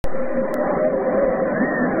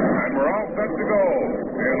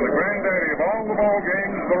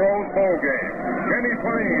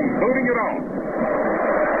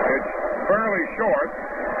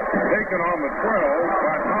taken on the 12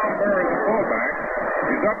 by Tom Berry, the fullback.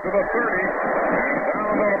 He's up to the 30 and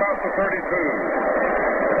down to about the 32.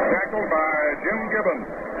 Tackled by Jim Gibbons.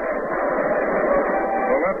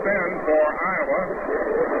 The left end for Iowa.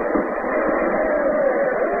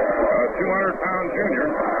 A 200-pound junior.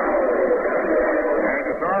 And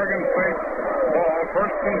it's Oregon State ball,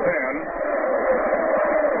 first and 10.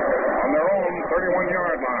 On their own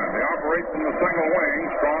 31-yard line. They operate from the single wing,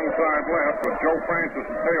 strong side left with Joe Francis,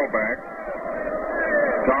 the tailback.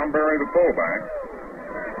 Tom Berry, the fullback.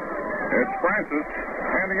 It's Francis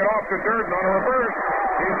handing it off to Durden on a reverse.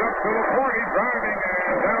 He's up to the 40, driving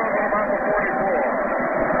and down to about the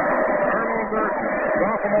 44. Arnold Durden,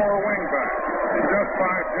 sophomore wingback. He's just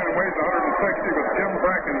 5'10", weighs 160 with Jim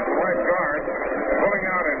Brackens, the right guard. Pulling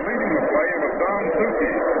out and leading the play with Don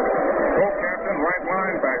Suki, co-captain right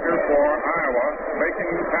linebacker for Iowa,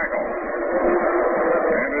 making the tackle.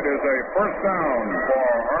 And it is a first down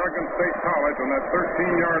for Oregon State College on that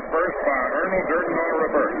 13-yard burst by Arnold Durden on a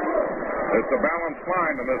reverse. It's a balanced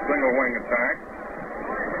line in this single wing attack.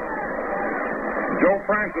 Joe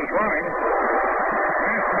Francis running.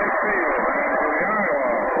 Past midfield and to the Iowa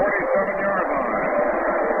 47-yard line.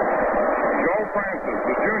 Joe Francis,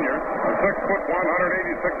 the junior, a 6'1",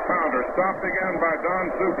 186-pounder, stopped again by Don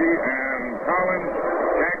Suki and Colin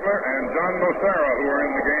Hagler and John Nocera, who are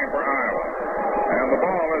in the game for Iowa. And the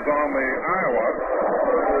ball is on the Iowa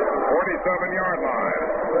 47-yard line.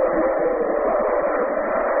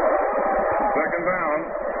 Second down.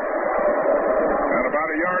 And about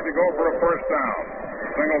a yard to go for a first down.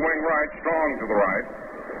 Single wing right, strong to the right.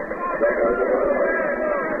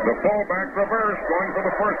 The fullback reverse, going for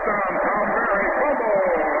the first down. Tom Berry, fumble,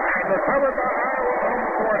 and recovered by Iowa on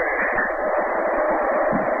the 40.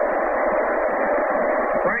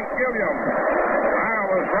 Frank Gilliam,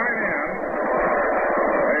 Iowa's right end.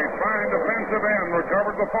 A fine defensive end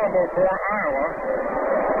recovered the fumble for Iowa.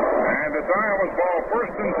 And it's Iowa's ball,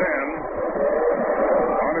 first and 10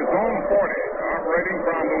 on its own 40. Operating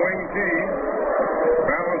from the wing tee.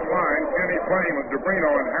 Balanced line, Kenny Ploen with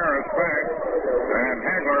Dubrino and Harris back, and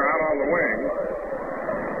Hagler out on the wing.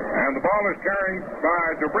 And the ball is carried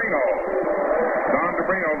by Dubrino. Don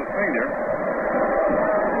Dubrino, the senior.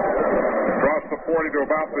 Across the 40 to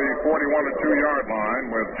about the 41 or 2-yard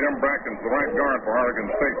line with Jim Brackens, the right guard for Oregon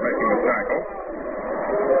State, making the tackle.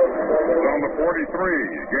 It's on the 43,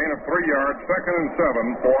 gain of 3 yards, second and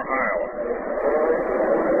 7 for Iowa.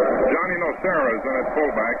 Johnny Nocera is in at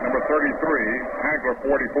fullback, number 33. Hagler,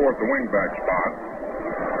 44 at the wingback spot.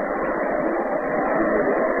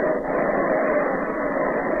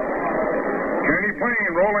 Kenny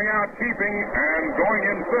Ploen rolling out, keeping, and going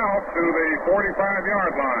himself to the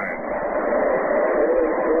 45-yard line.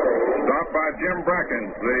 Stopped by Jim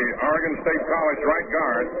Brackens, the Oregon State College right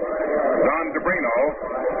guard. Don Dubrino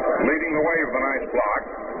leading the way with a nice block.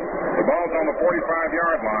 The ball's on the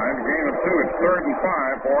 45-yard line. Gain of 2. It's third and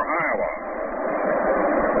 5 for Iowa.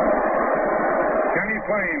 Kenny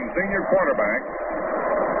Ploen, senior quarterback,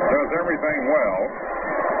 does everything well.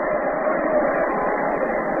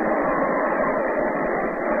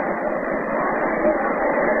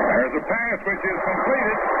 There's a pass which is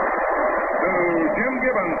completed to Jim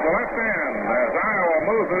Gibbons, the left end, as Iowa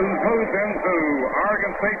moves into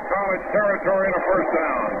Oregon State College territory in a first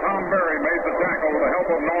down. Tom Berry made the tackle with the help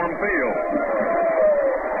of Norm Field.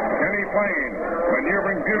 Kenny Ploen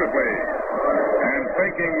maneuvering beautifully and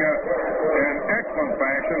faking in excellent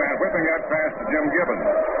fashion and whipping that pass to Jim Gibbons.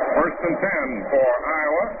 First and 10 for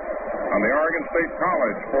Iowa on the Oregon State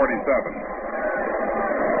College 47.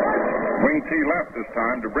 Wing T left this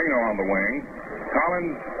time, Dubrino on the wing.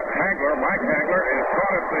 Collins Hagler, Mike Hagler, is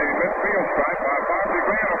caught at the midfield stripe by Bob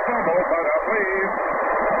DeGrant, a fumble, but I believe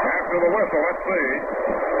after the whistle, let's see.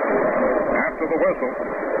 After the whistle,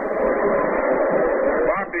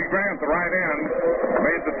 Bob DeGrant, the right end,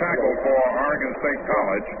 made the tackle for Oregon State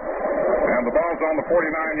College. And the ball's on the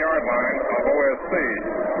 49-yard line of OSC.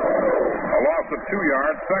 A loss of 2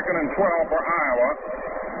 yards, second and 12 for Iowa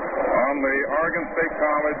on the Oregon State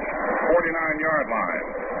College 49-yard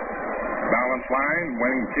line. Balance line,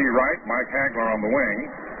 wing T right, Mike Hagler on the wing.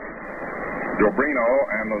 Dubrino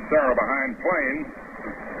and Nocera behind Ploen.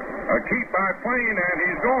 A keep by Ploen, and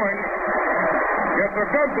he's going. Gets a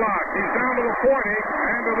good block. He's down to the 40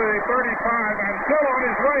 and to the 35 and still on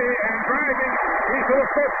his way and driving. He's to the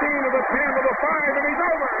 15, to the 10, to the 5, and he's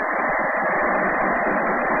over.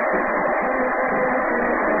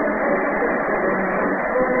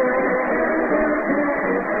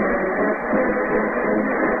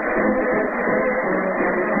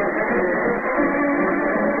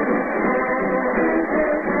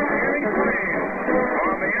 Kenny Ploen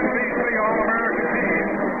on the NBC All-American team.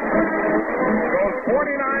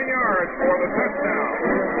 yards for the touchdown.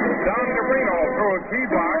 Don DeBrino threw a key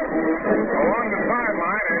block along the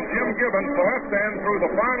sideline, and Jim Gibbons, the left end, threw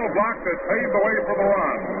the final block that paved the way for the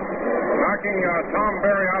run, knocking Tom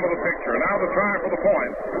Berry out of the picture. Now the try for the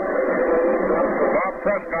point. Bob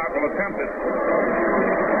Prescott will attempt it.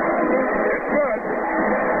 It's good.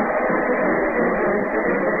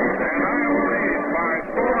 And Iowa leads by a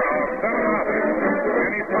score of 7-0.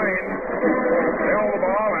 Kenny Ploen held the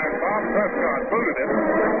ball, and Bob Prescott booted it.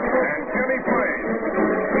 And Kenny Ploen,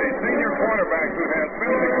 the senior quarterback who has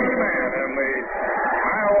been the key man in the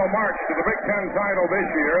Iowa march to the Big Ten title this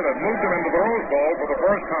year that moved him into the Rose Bowl for the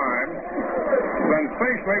first time,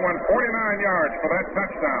 sensationally went 49 yards for that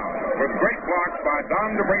touchdown, with great blocks by Don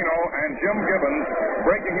DeBrino and Jim Gibbons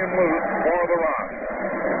breaking him loose for the run.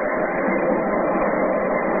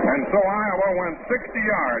 And so Iowa went 60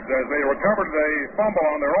 yards as they recovered a fumble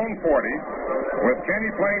on their own 40, with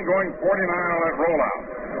Kenny Ploen going 49 on that rollout.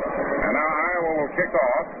 And now Iowa will kick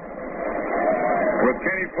off with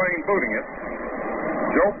Kenny Ploen booting it.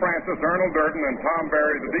 Joe Francis, Arnold Durden, and Tom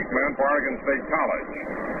Berry, the deep men for Oregon State College.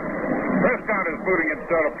 Prescott is booting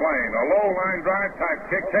instead of Ploen. A low line drive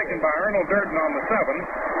type kick taken by Arnold Durden on the 7,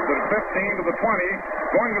 to the 15, to the 20,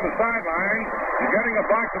 going to the sideline, getting a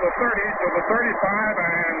block to the 30, to the 35,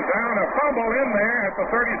 and down a fumble in there at the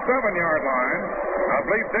 37-yard line. I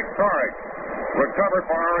believe Dick Torek recovered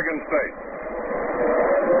for Oregon State.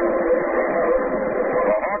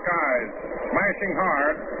 The Hawkeyes, smashing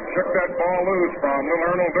hard, shook that ball loose from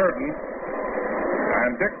little Arnold Durden.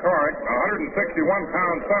 And Dick Torek, a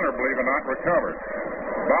 161-pound center, believe it or not, recovered.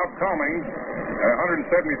 Bob Cummings, a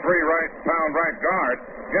 173-pound right guard,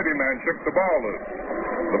 hit him and shook the ball loose.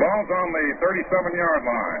 The ball's on the 37-yard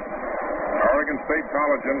line. Oregon State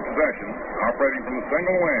College in possession, operating from the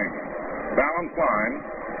single wing. Balance line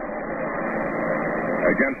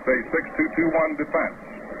against a 6-2-2-1 defense.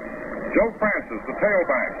 Joe Francis, the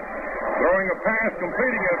tailback, throwing a pass,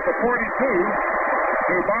 completing it to 42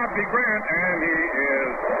 to Bob DeGrant, and he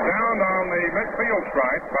is downed on the midfield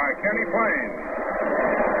stripe by Kenny Ploen.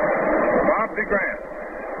 Bob DeGrant,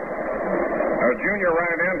 a junior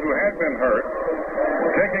right end who had been hurt,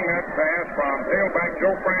 taking that pass from tailback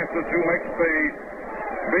Joe Francis, who makes the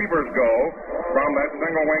Beavers go from that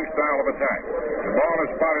single wing style of attack. The ball is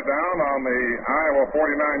spotted down on the Iowa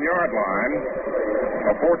 49-yard line,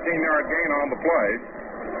 a 14-yard gain on the play.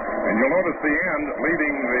 And you'll notice the end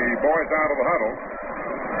leading the boys out of the huddle.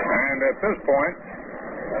 And at this point,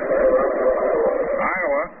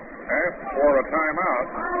 Iowa asks for a timeout.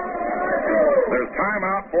 There's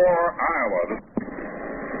timeout for Iowa.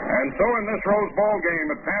 And so in this Rose Bowl game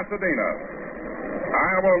at Pasadena,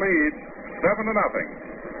 Iowa leads 7-0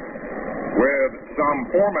 with some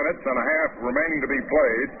 4 minutes and a half remaining to be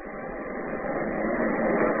played.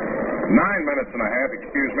 9 minutes and a half,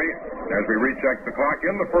 as we recheck the clock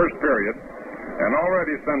in the first period. And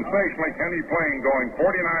already sensationally, Kenny Ploen going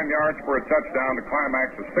 49 yards for a touchdown to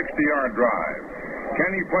climax a 60-yard drive.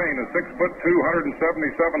 Kenny Ploen, a 6'2",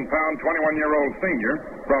 177-pound, 21-year-old senior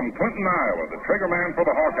from Clinton, Iowa, the trigger man for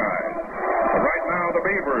the Hawkeyes. But right now, the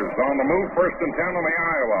Beavers on the move, 1st and 10 on the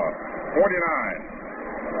Iowa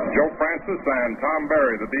 49. Joe Francis and Tom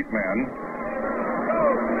Berry, the deep men.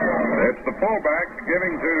 It's the fullback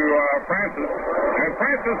giving to Francis. And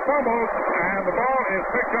Francis fumbles, and the ball is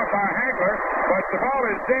picked up by Hagler, but the ball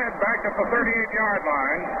is dead back at the 38-yard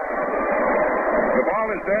line. The ball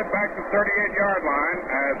is dead back to the 38-yard line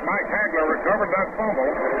as Mike Hagler recovered that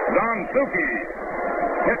fumble. Don Suki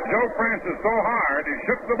hit Joe Francis so hard he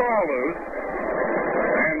shook the ball loose.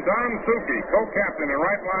 And Don Suki, co-captain and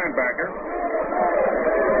right linebacker,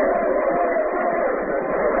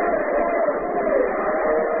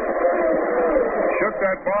 shook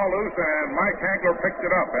that ball loose, and Mike Hagler picked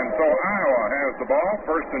it up. And so Iowa has the ball,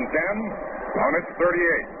 1st and 10 on its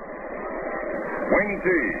 38. Wing T.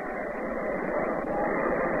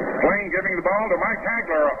 Ploen giving the ball to Mike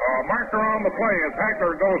Hagler. Marker on the play as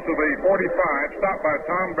Hagler goes to the 45, stopped by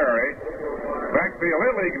Tom Berry. Backfield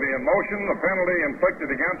illegally in motion, the penalty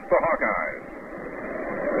inflicted against the Hawkeyes.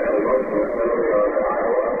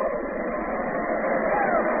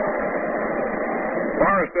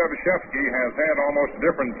 Forrest Evashevski has had almost a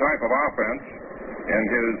different type of offense in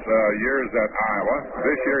his years at Iowa.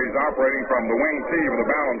 This year he's operating from the wing T with a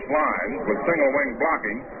balanced line with single wing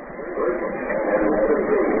blocking.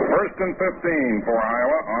 1st and 15 for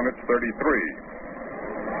Iowa on its 33.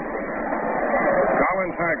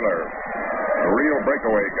 Collins Hagler, a real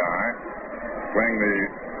breakaway guy, playing the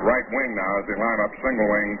right wing now as they line up single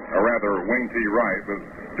wing, or rather wing T right with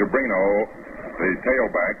DeBrino, the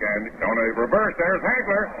tailback, and on a reverse, there's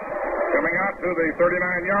Hagler coming out to the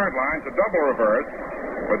 39-yard line. It's a double reverse.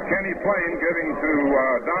 but Kenny Ploen giving to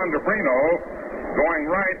Don DeBrino, going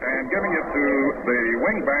right and giving it to the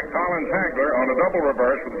wingback Collins Hagler on a double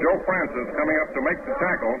reverse with Joe Francis coming up to make the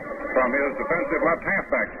tackle from his defensive left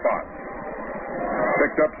halfback spot.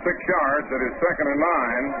 Picked up 6 yards at his 2nd and 9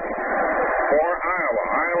 for Iowa.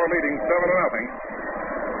 Iowa leading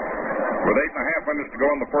 7-0 with 8.5 minutes to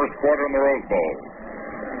go in the first quarter in the Rose Bowl.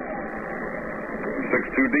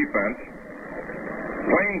 6-2 defense.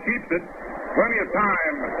 Ploen keeps it. Plenty of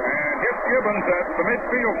time and hits Gibbons at the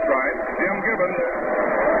midfield stripe. Jim Gibbons.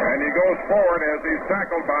 And he goes forward as he's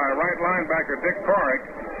tackled by right linebacker Dick Torek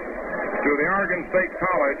to the Oregon State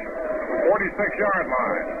College 46-yard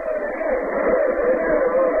line.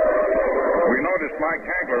 We noticed Mike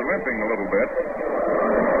Hagler limping a little bit.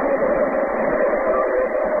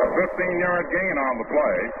 A 15-yard gain on the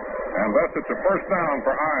play, and thus it's a first down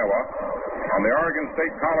for Iowa on the Oregon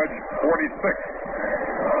State College 46.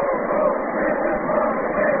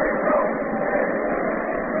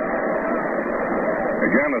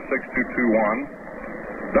 Again, a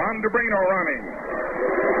 6-2-2-1. Don DeBrino running.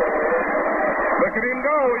 Look at him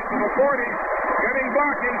go. He's to the 40. Getting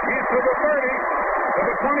blocking. He's to the 30. To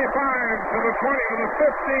the 25. To the 20. To the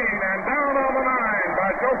 15. And down on the 9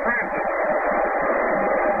 by Joe Francis.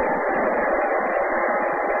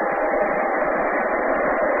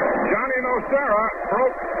 Johnny Nocera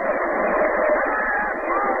broke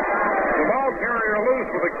the ball carrier loose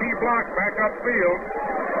with a key block back upfield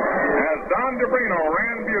as Don DeBrino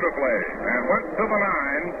ran beautifully and went to the 9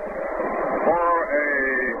 for a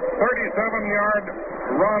 37-yard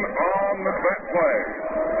run on that play.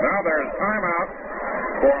 Now there's timeout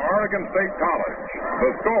for Oregon State College.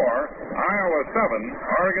 The score, Iowa 7,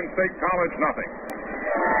 Oregon State College nothing.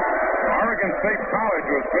 Oregon State College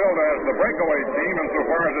was billed as the breakaway team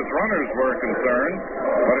insofar as its runners were concerned,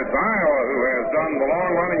 but it's Iowa who has done the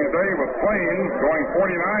long running today with Ploen going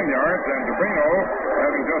 49 yards and DeBrino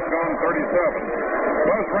having just gone 37.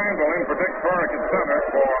 Buzz Randall in for Dick Torek at center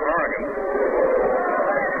for Oregon.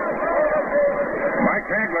 Mike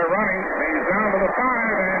Hagler running. He's down to the 5,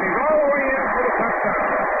 and he's all the way in for the touchdown.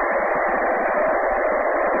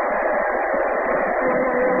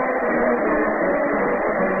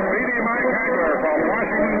 From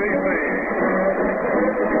Washington, D.C.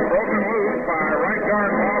 Broken loose by right guard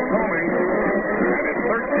Bob Coming, and it's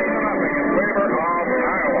 13-0 in favor of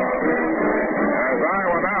Iowa. As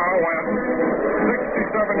Iowa now went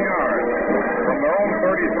 67 yards from their own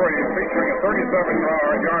 33, featuring a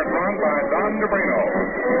 37-yard run by Don DeBrino.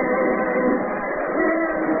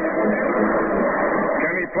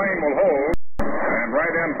 Kenny Ploen will hold, and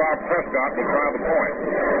right end Bob Prescott will try the point.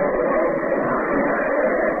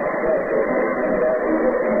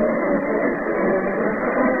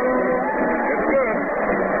 It's good.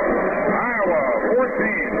 Iowa 14,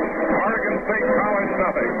 Oregon State College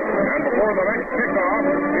nothing. And before the next kickoff,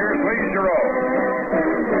 here's Lee Giroux.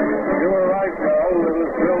 You were right, Mel. It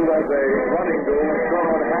was billed as a running duel, and so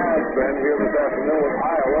it has been here this afternoon with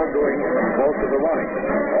Iowa doing most of the running.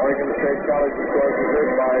 Oregon State College, of course, is hit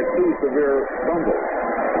by 2 severe fumbles.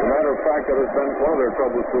 As a matter of fact, that has been one of their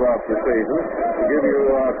troubles throughout the season. To give you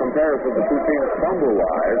a comparison of the two teams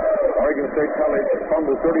fumble-wise, Oregon State College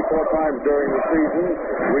fumbled 34 times during the season,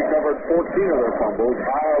 recovered 14 of their fumbles.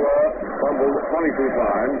 Iowa fumbled 22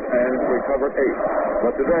 times and recovered 8.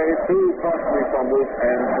 But today, 2 costly fumbles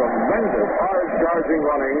and tremendous hard-charging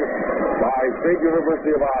running by State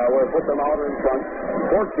University of Iowa put them out in front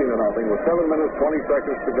 14-0 with 7 minutes, 20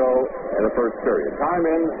 seconds to go in the first period. Time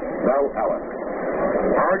in, Mel Allen.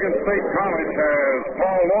 Oregon State College has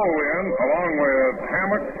Paul Lowe in, along with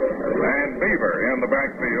Hammock and Beaver in the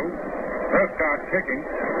backfield. Prescott kicking.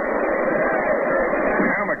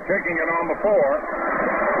 Hammock taking it on the 4.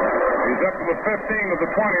 He's up to the 15, to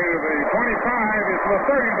the 20, to the 25, he's to the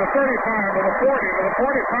 30, to the 35, to the 40, to the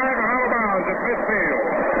 45, and out of bounds at midfield.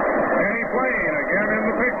 Kenny Ploen again in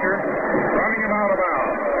the picture, running him out of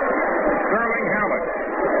bounds. Sterling Hammock,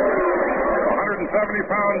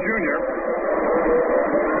 170-pound junior,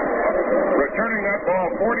 returning that ball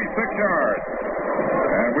 46 yards.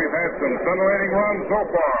 And we've had some scintillating runs so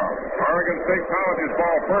far. Oregon State College's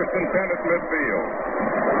ball first and 10 at midfield.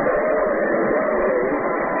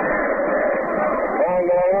 Paul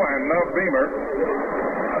Lowe and Nub Beamer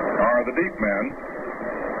are the deep men.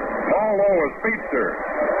 Paul Lowe, a speedster,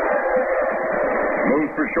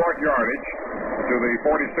 moves for short yardage to the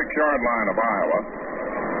 46-yard line of Iowa.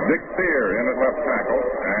 Dick Thier in at left tackle,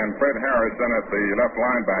 and Fred Harris in at the left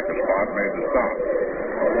linebacker spot made the stop.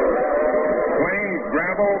 Ploen,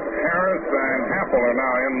 Gravel, Harris, and Happel are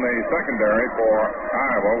now in the secondary for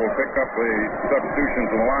Iowa. We'll pick up the substitutions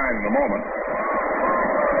in the line in a moment.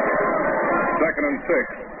 second and 6.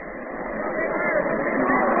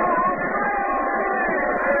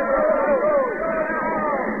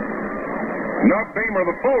 Nuff Beamer,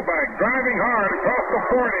 the fullback, driving hard across the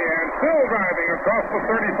 40 and still driving across the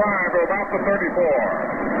 35 to about the 34.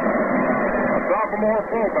 A sophomore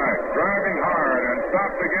fullback driving hard and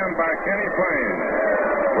stopped again by Kenny Ploen,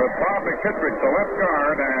 with Bob McKittrick, the left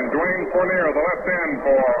guard, and Dwayne Fournier, the left end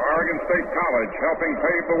for Oregon State College, helping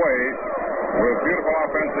pave the way with beautiful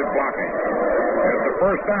offensive blocking. It's a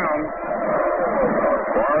first down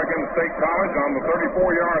for Oregon State College on the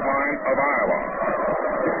 34-yard line of Iowa.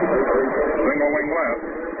 Single wing left.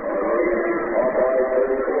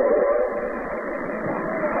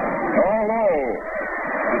 All low.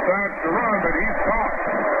 Decides to run, but he's caught.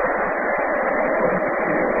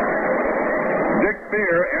 Dick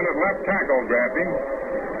Spear entered left tackle drafting,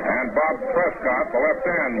 and Bob Prescott, the left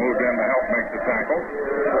end, moved in to help make the tackle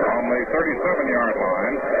on the 37-yard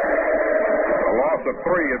line. A loss of 3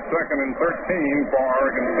 at second and 13 for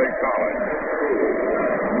Oregon State College.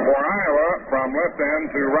 For Iowa, from left end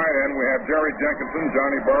to right end, we have Jerry Jenkinson,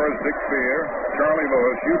 Johnny Burris, Dick Spear, Charlie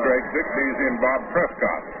Lewis, Hugh Drake, Dick Deasy, and Bob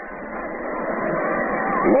Prescott.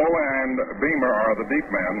 Lowe and Beamer are the deep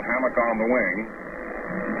men, Hammock on the wing.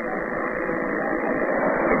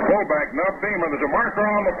 The fullback, Nuff Beamer, there's a marker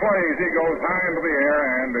on the play as he goes high into the air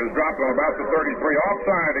and is dropped on about the 33,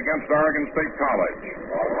 offside against Oregon State College.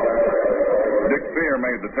 Dick Spear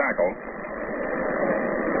made the tackle,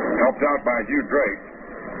 helped out by Hugh Drake.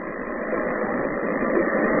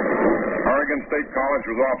 Oregon State College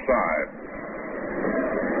was offside.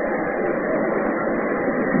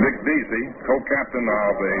 Dick Deasy, co-captain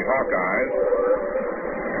of the Hawkeyes,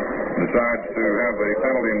 decides to have the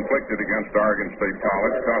penalty inflicted against Oregon State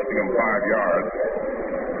College, costing him 5 yards.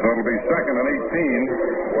 So it'll be second and 18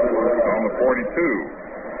 on the 42.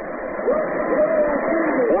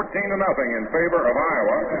 14-0 in favor of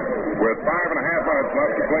Iowa, with 5.5 minutes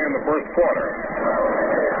left to play in the first quarter.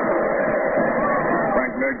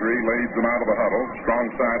 Frank Negri leads them out of the huddle.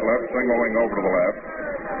 Strong side left, single wing over to the left.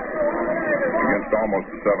 Against almost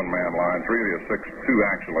a 7-man line. It's really a 6-2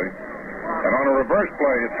 actually. And on a reverse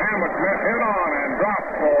play, it's Hammock hit on and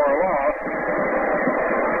dropped for a loss.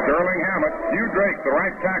 Sterling Hammock. Hugh Drake, the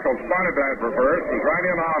right tackle, spotted that reverse, was right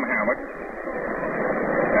in on Hammock.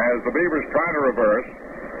 As the Beavers try to reverse,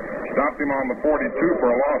 stopped him on the 42 for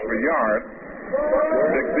a loss of a yard.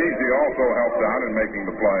 Dick Deasy also helped out in making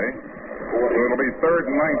the play. So it'll be third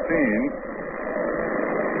and 19.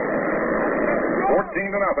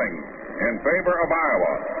 14-0 in favor of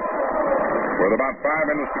Iowa, with about 5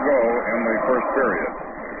 minutes to go in the first period.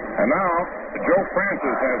 And now, Joe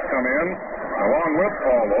Francis has come in, along with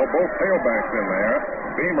Paulo, both tailbacks in there.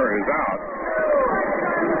 Beamer is out.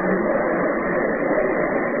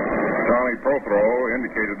 Charlie Prothro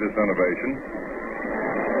indicated this innovation.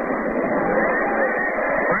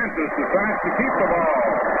 Francis decides to keep the ball.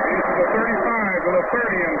 He's to the 35, to the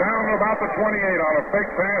 30, and down to about the 28 on a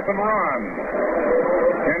fake pass and run.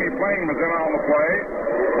 Kenny Ploen was in on the play,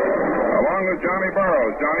 along with Johnny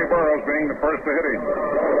Burrows. Johnny Burrows being the first to hit him.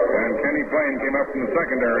 And Kenny Ploen came up from the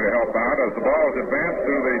secondary to help out as the ball is advanced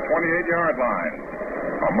to the 28-yard line.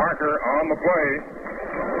 A marker on the play,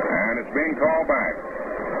 and it's being called back.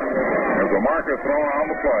 There's a marker thrown on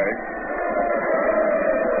the play.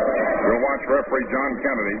 We'll watch referee John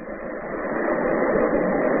Kennedy.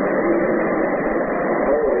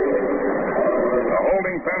 A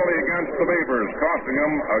holding penalty against the Beavers, costing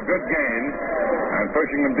them a good gain and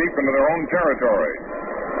pushing them deep into their own territory.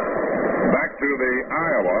 Back to the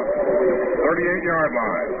Iowa 38-yard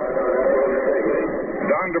line.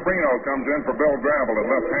 Don DeBrino comes in for Bill Gravel at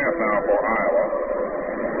left half now for Iowa.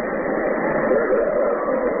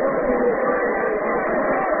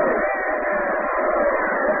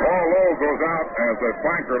 Paul Lowe goes out as a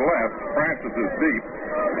flanker left. Francis is deep.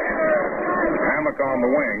 Hammock on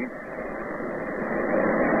the wing.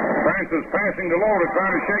 Francis passing to Lowe to try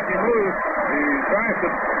to shake him loose. He tries to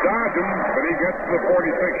dodge him, but he gets to the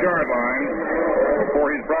 46-yard line before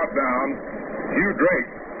he's brought down. Hugh Drake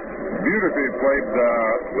beautifully played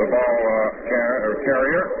the ball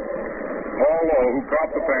carrier. Paul Lowe, who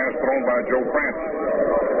caught the pass thrown by Joe Francis.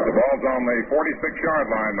 The ball's on the 46-yard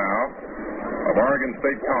line now of Oregon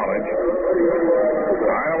State College.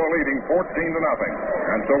 Iowa leading 14-0.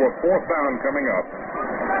 And so with fourth down coming up,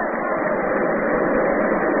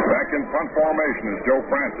 back in punt formation is Joe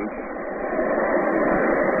Francis.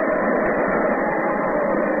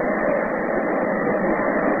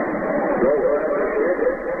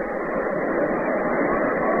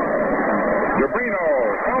 DeBrino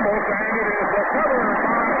fumbles, and it is recovered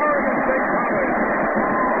by Oregon State College.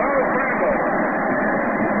 Rose Bowl.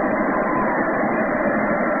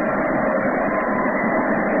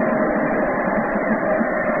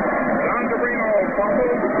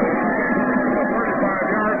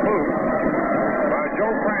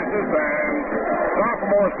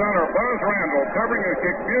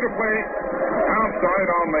 kick beautifully outside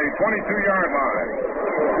on the 22-yard line.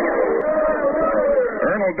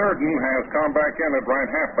 Arnold Durden has come back in at right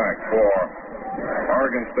halfback for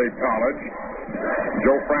Oregon State College.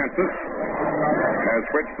 Joe Francis has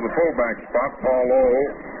switched to the fullback spot. Paul Lowe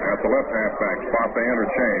at the left halfback spot. They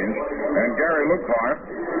interchange. And Gary Lukehart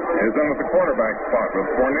is in at the quarterback spot with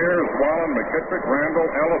Fournier, Wallen, McKittrick, Randall,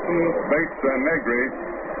 Ellison, Bates, and Negri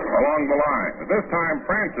along the line. At this time,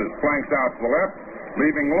 Francis flanks out to the left,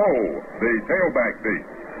 leaving Lowe, the tailback deep.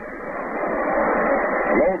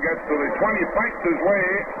 Lowe gets to the 20, fights his way,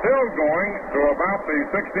 still going to about the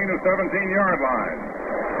 16 or 17-yard line.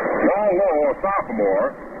 Paul Lowe, a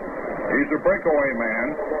sophomore, he's a breakaway man,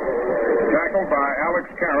 tackled by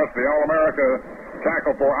Alex Karras, the All-America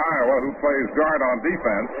tackle for Iowa, who plays guard on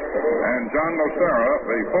defense, and John Nocera,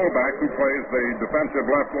 the fullback, who plays the defensive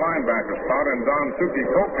left linebacker spot, and Don Suki,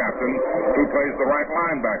 co-captain, who plays the right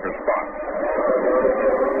linebacker spot.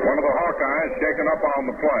 One of the Hawkeyes shaken up on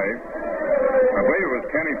the play. I believe it was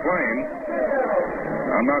Kenny Ploen.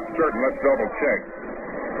 I'm not certain. Let's double check.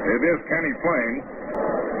 It is Kenny Ploen.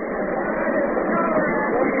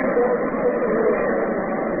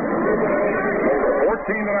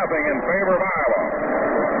 14-0 in favor of Iowa.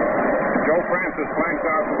 Joe Francis flanks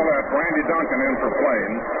out to the left. Randy Duncan in for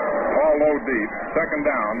Ploen. Paul Lowe deep. Second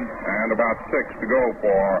down and about 6 to go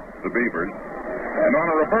for the Beavers. And on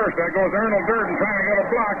a reverse, there goes Arnold Durden trying to get a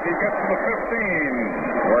block. He gets to the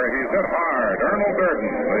 15, where he's hit hard. Arnold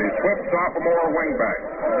Durden, the swift sophomore wingback.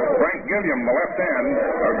 Frank Gilliam, the left end,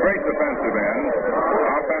 a great defensive end.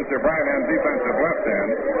 Offensive right end, defensive left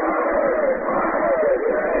end.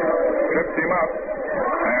 Trips him up,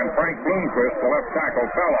 and Frank Bloomquist, the left tackle,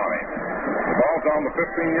 fell on him. The ball's on the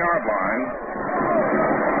 15-yard line.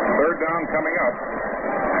 Third down coming up,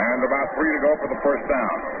 and about 3 to go for the first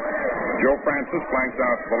down. Joe Francis flanks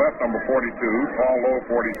out to the left, number 42. Paul Lowe,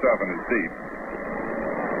 47, is deep.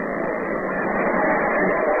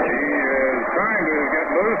 He is trying to get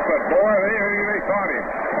loose, but boy, they caught him.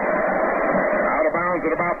 Out of bounds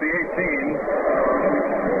at about the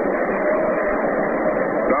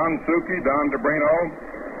 18. Don Suki, Don DeBrino,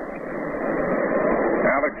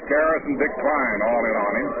 Alex Karras, and Dick Klein all in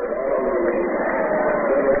on him.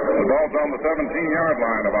 The ball's on the 17-yard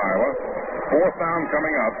line of Iowa. Fourth down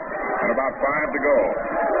coming up, and about 5 to go.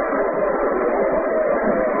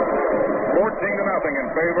 14-0 in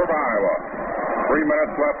favor of Iowa. 3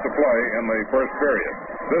 minutes left to play in the first period.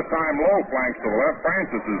 This time Lowe flanks to the left.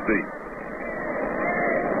 Francis is deep.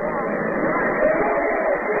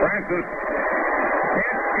 Francis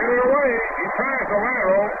can't get it away. He tries a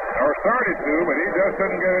lateral, or started to, but he just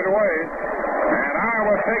couldn't get it away. And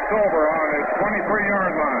Iowa takes over on his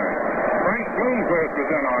 23-yard line. Frank Bloomquist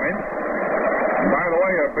was in on him. And by the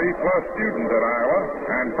way, a B-plus student at Iowa,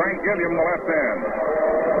 and Frank Gilliam, the left end.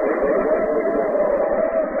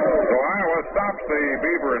 So Iowa stops the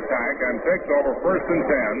Beaver attack and takes over first and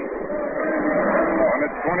 10 on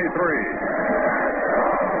its 23.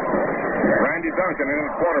 Randy Duncan in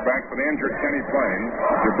at quarterback for the injured Kenny Ploen.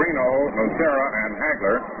 DeBrino, Nocera, and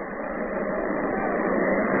Hagler.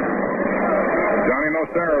 Johnny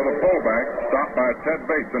Nocera, the fullback, stopped by Ted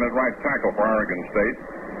Bates in at right tackle for Oregon State.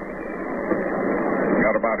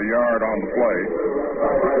 Got about a yard on the play.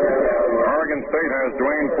 Oregon State has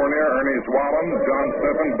Dwayne Fournier, Ernest Wallen, John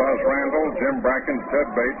Sniffen, Buzz Randall, Jim Bracken, Ted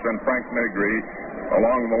Bates, and Frank Negri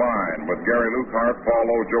along the line, with Gary Lukehart, Paul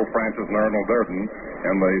Lowe, Joe Francis, and Arnold Durden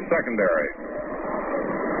in the secondary.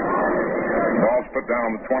 Ball's put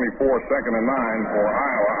down the 24, second and 9 for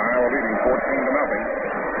Iowa. Iowa leading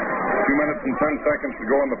 14-0. 2 minutes and 10 seconds to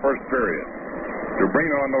go in the first period.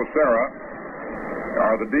 DeBrino and Nocera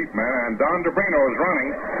are the deep men, and Don DeBrino is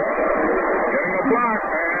running, getting a block,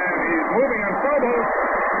 and he's moving and fumbles,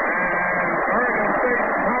 and Oregon State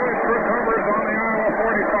College recovers on the Iowa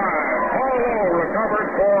 45. Paul Lowe recovered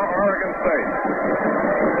for Oregon State.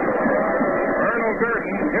 Arnold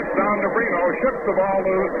Durden hits Don DeBrino, ships the ball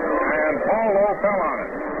loose, and Paul Lowe fell on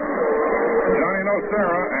it. Johnny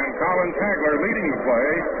Nocera and Collins Hagler leading the play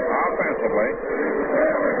offensively,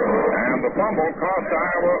 and the fumble cost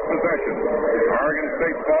Iowa possession. Oregon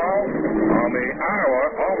State ball on the Iowa,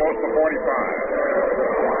 almost the 45.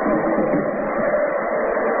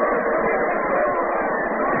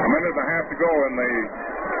 A minute and a half to go in the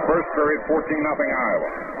first period, 14-0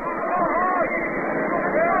 Iowa.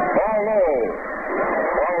 Paul Lowe,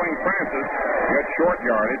 following Francis, gets short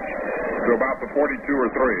yardage to about the 42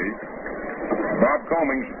 or 3. Bob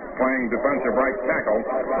Comings playing defensive right tackle,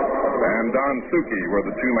 and Don Suki were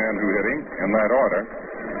the two men who hit him in that order.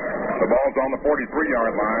 The ball's on the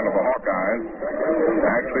 43-yard line of the Hawkeyes.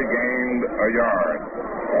 Actually gained a yard.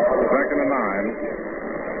 Second and 9.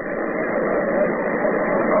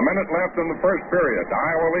 A minute left in the first period.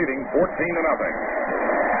 Iowa leading 14-0.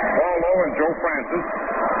 Paul Lowe and Joe Francis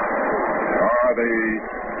are the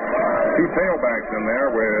two tailbacks in there,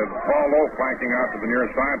 with Paul Lowe flanking out to the near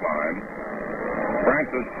sideline.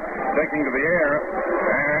 Francis taking to the air,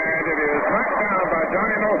 and it is knocked down by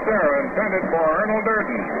Johnny Nocera, intended for Arnold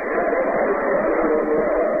Durden.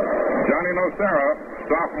 Johnny Nocera,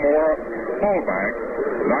 sophomore fullback,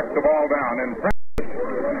 knocked the ball down, and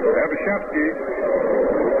Evashevski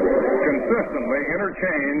consistently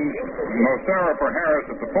interchanged Nocera for Harris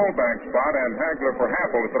at the fullback spot and Hagler for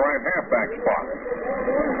Happel at the right halfback spot.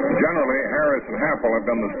 Generally, Harris and Happel have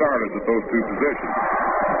been the starters at those two positions.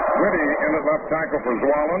 Whitty in at left tackle for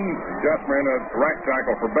Zwollen, Jessmer in at right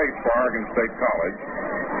tackle for Bates for Oregon State College.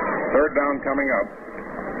 Third down coming up.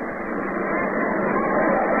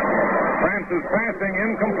 Francis passing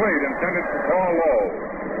incomplete, intended for Paul Lowe.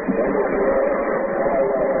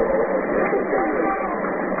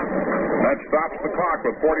 That stops the clock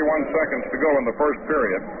with 41 seconds to go in the first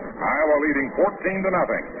period. Iowa leading 14-0.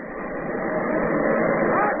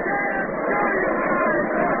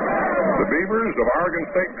 The Beavers of Oregon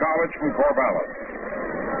State College from Corvallis.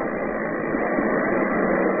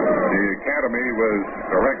 The academy was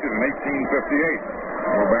erected in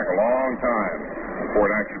 1858. Go back a long time before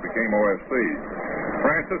it actually became OSC.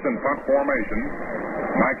 Francis in punt formation.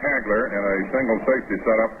 Mike Hagler in a single safety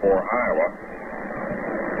setup for Iowa.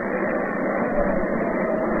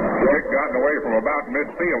 Kick gotten away from about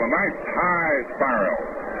midfield. A nice high spiral.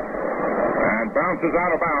 And bounces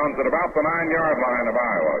out of bounds at about the 9-yard line of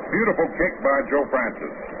Iowa. Beautiful kick by Joe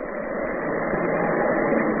Francis.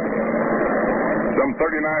 Some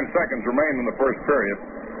 39 seconds remain in the first period.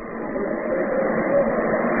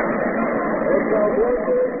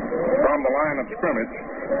 From the line of scrimmage,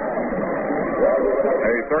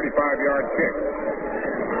 a 35-yard kick.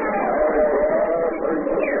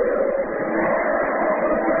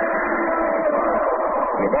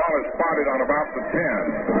 The ball is spotted on about the 10.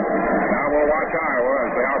 Now we'll watch Iowa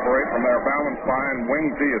as they operate from their balanced line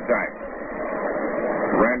wing T attack.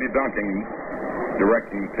 Randy Duncan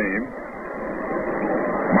directing the team.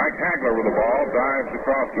 Mike Hagler with the ball dives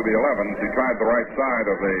across to the 11s. He tried the right side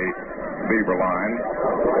of the Beaver line.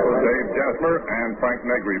 Dave Jessmer and Frank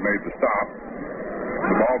Negri made the stop.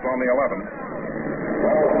 The ball's on the 11.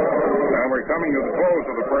 And we're coming to the close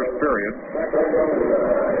of the first period.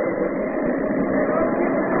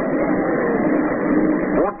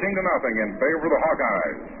 14-0 in favor of the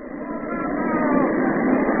Hawkeyes.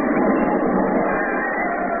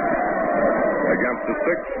 Against the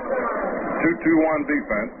 6-2-2-1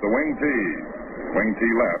 defense, the wing T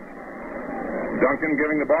left. Duncan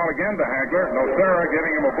giving the ball again to Hagler. Nocera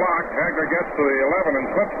giving him a block. Hagler gets to the 11 and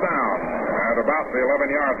slips down at about the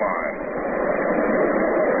 11-yard line.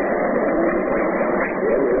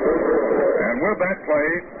 And with that play,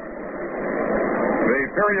 the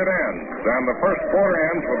period ends, and the first quarter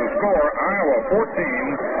ends with a score: Iowa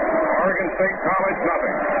 14, Oregon State College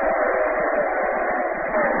nothing.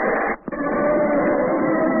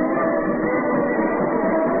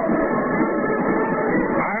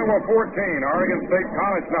 Iowa 14, Oregon State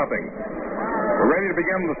College nothing. We're ready to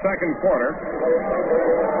begin the second quarter.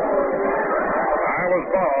 Iowa's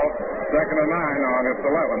ball, second and 9 on its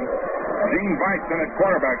 11. Gene Veit's in at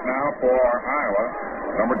quarterback now for Iowa,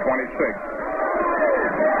 number 26.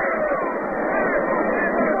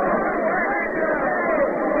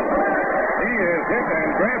 Hit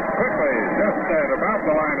and grabbed quickly just at about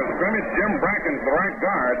the line of scrimmage. Jim Bracken's the right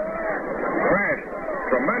guard. Crashed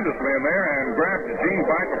tremendously in there and grabbed Gene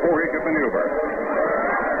Veit before he could maneuver.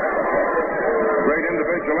 Great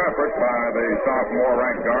individual effort by the sophomore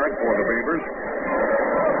right guard for the Beavers.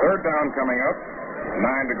 Third down coming up.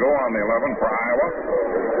 9 to go on the 11 for Iowa.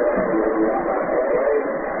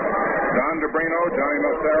 Don DeBrino, Johnny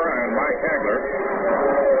Nocera, and Mike Hagler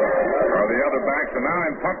are the other backs, and now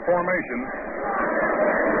in punt formation.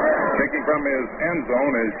 Kicking from his end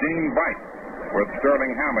zone is Gene Veit, with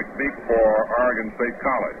Sterling Hammock deep for Oregon State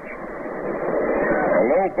College. A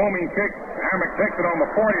low booming kick. Hammock takes it on the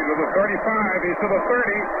 40 to the 35. He's to the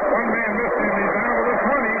 30. One man missed him. He's down to the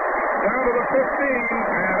 20, down to the 15,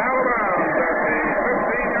 and out of bounds at the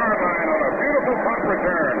 15-yard line on a beautiful punt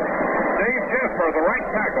return. Dave Jesper, the right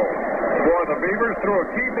tackle for the Beavers, threw a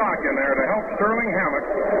key block in there to help Sterling Hammock,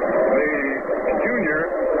 the junior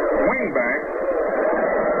wingback,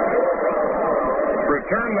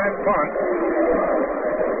 return that punt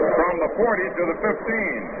from the 40 to the 15.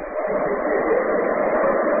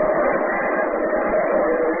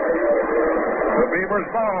 The Beavers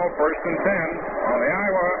ball, first and 10 on the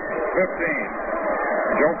Iowa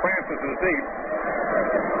 15. Joe Francis is deep.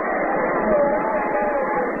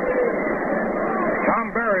 Tom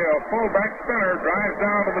Berry, a fullback spinner, drives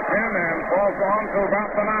down to the 10 and falls on to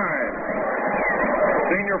about the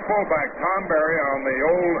 9. Senior fullback Tom Berry on the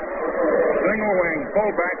old single-wing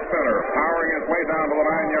fullback spinner, powering his way down to the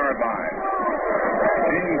 9-yard line.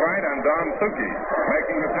 Gene Wright and Don Suki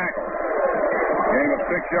making the tackle. Game of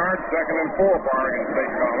 6 yards, 2nd and 4 for Oregon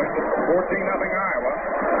State College. 14-0 Iowa.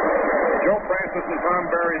 Joe Francis and Tom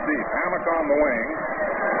Berry deep. Hammock on the wing.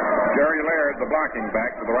 Jerry Laird, the blocking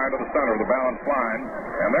back to the right of the center of the balanced line.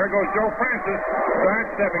 And there goes Joe Francis,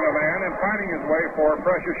 sidestepping a man and fighting his way for a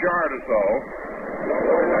precious yard or so.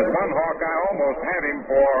 As one Hawkeye almost had him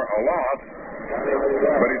for a loss,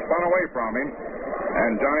 but he spun away from him.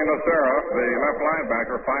 And Johnny Nocera, the left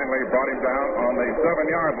linebacker, finally brought him down on the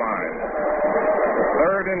 7-yard line.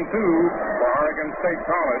 3rd and 2 for Oregon State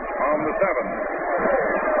College on the 7.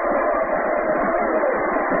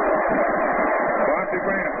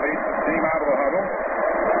 Grant leads the team out of the huddle.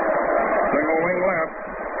 Single wing left.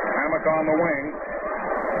 Hammock on the wing.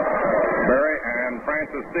 Berry and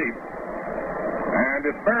Francis deep. And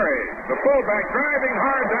it's Berry, the fullback, driving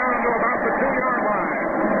hard down to about the 2-yard line.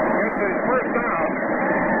 Gets his first down.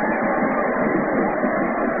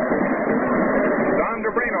 Don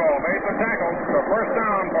DeBrino made the tackle. The first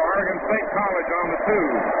down for Oregon State College on the 2.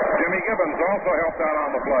 Jimmy Gibbons also helped out on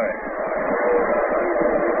the play.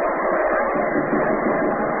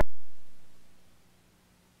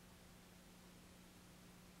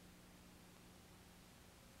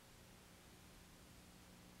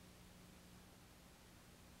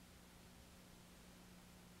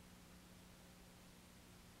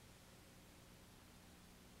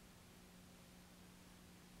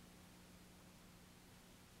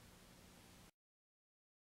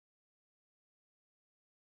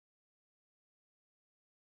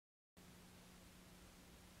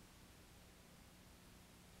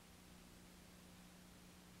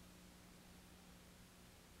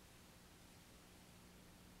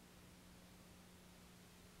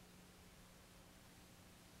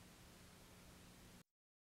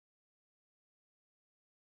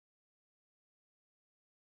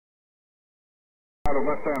 Out of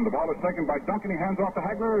left end. The ball is taken by Duncan. He hands off to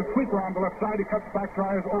Hagler. Sweeper on the left side. He cuts back,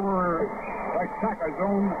 tries over right tackle, his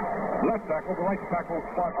own left tackle, the right tackle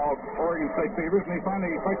spot of Oregon State Beavers, and he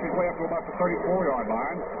finally fights his way up to about the 34-yard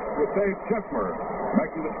line with Dave Chesmer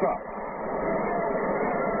making the stop.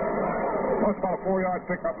 That's about a 4-yard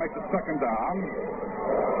pickup, makes it 2nd down.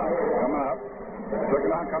 Coming up. 2nd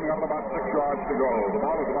down coming up with about 6 yards to go. The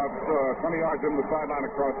ball is about 20 yards in the sideline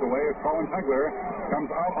across the way as Colin Hagler comes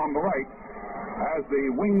out on the right as the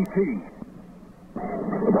wing T.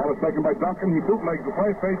 The ball is taken by Duncan. He bootlegs the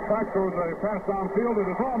play, fades back, throws a pass downfield. It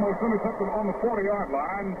is almost intercepted on the 40-yard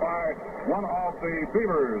line by one of the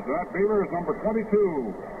Beavers. And that Beaver is number 22.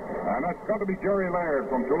 And that's got to be Jerry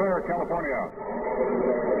Laird from Tulare, California.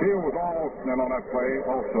 Teal was all in on that play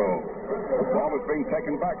also. The ball is being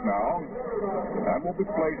taken back now and will be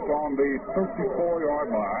placed on the 34-yard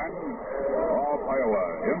line of Iowa.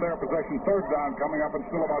 In their possession, 3rd down coming up and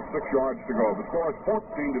still about 6 yards to go. The score is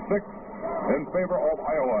 14-6 in favor of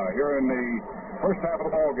Iowa here in the first half of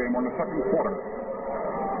the ball game or in the 2nd quarter.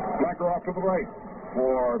 Flanker off to the right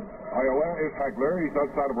for Iowa is Hagler. He's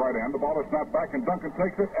outside of right end. The ball is snapped back and Duncan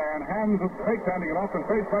takes it and fakes handing it off and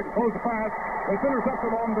fades back and throws the pass. It's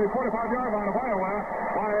intercepted on the 45-yard line of Iowa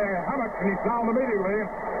by Hammock, and he's down immediately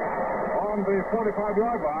on the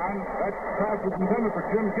 45-yard line. That pass was intended for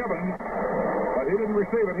Jim Gibbons, but he didn't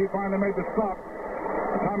receive it. He finally made the stop.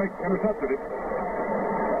 Hammock intercepted it.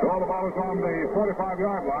 So the ball is on the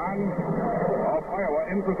 45-yard line of Iowa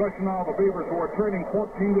in possession of the Beavers, who are trailing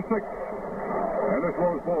 14-6 in this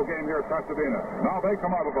Rose Bowl game here at Pasadena. Now they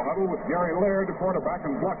come out of the huddle with Gary Laird, the quarterback,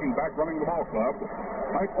 and blocking back running the ball club.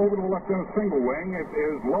 Right over to the left in a single wing. It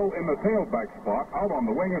is low in the tailback spot. Out on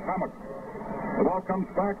the wing is Hammock. The ball comes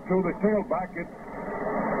back to the tailback. It's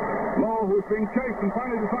Lowe, who's being chased, and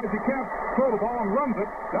finally decides he can't throw the ball and runs it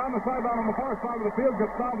down the sideline on the far side of the field,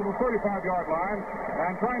 gets down to the 35-yard line,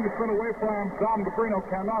 and trying to spin away from Dom DeBrino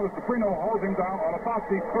cannot, as DeBrino holds him down on about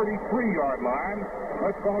the 33-yard line.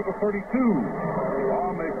 Let's call it the 32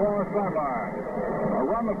 on the far sideline. A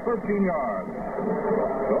run of 13 yards.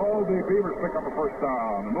 So the Beavers pick up a first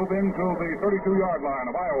down and move into the 32-yard line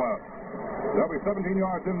of Iowa. They'll be 17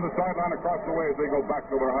 yards in the sideline across the way as they go back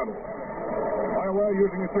to their huddle. Iowa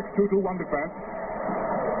using a 6-2-2-1 defense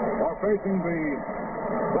while facing the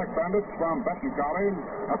Black Bandits from Benton County.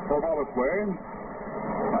 That's Corvallis way.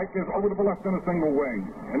 Ike is over to the left in a single wing.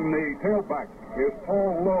 In the tailback is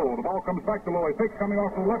Paul Lowe. The ball comes back to Lowe. He fakes coming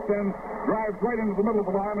off the left end, drives right into the middle of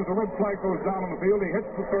the line as a red flag goes down on the field. He hits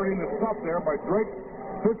the 30 and is stopped there by Drake.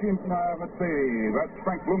 13, let's see, that's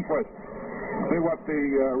Frank Bloomquist. See what the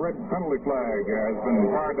red penalty flag has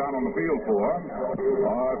been fired down on the field for.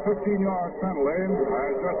 15-yard penalty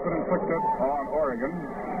has just been inflicted on Oregon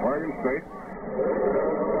State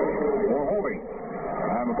for holding.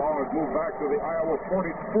 And the ball has moved back to the Iowa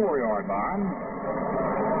 44-yard line.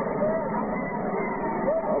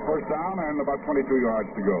 First down and about 22 yards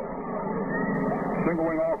to go. Single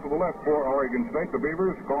wing off to the left for Oregon State. The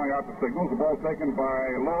Beavers calling out the signals. The ball taken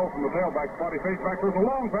by Lowe from the tailback spot. He faced back. There's a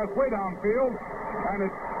long pass way downfield, and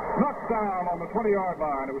it's knocked down on the 20-yard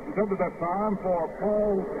line. It was intended that time for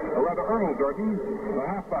Ernal Durden, the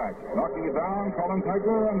halfback. Knocking it down, Colin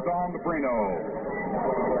Tegler and Don DeBrino.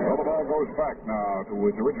 Well, the ball goes back now to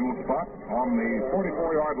its original spot on the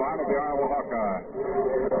 44-yard line of the Iowa Hawkeye.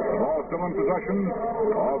 The ball is still in possession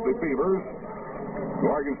of the Beavers.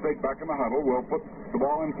 Oregon State back in the huddle will put the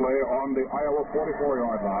ball in play on the Iowa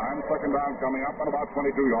 44-yard line. Second down coming up and about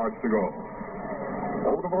 22 yards to go.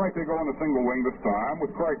 Over to the right they go in the single wing this time with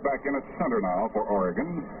Craig back in at center now for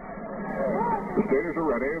Oregon. The Staters are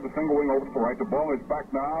ready. The single wing over to the right. The ball is back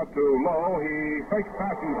now to Lowe. He fakes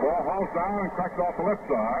passing the ball, hauls down and cracks off the left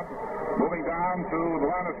side. Moving down to the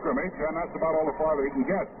line of scrimmage, and that's about all the farther he can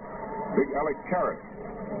get. Big Alec Carrot.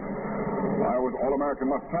 Iowa's All-American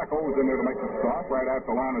left tackle was in there to make the stop right at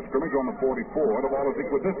the line of scrimmage on the 44. The ball is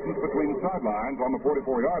equidistant between sidelines on the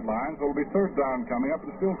 44-yard line, so it'll be third down coming up and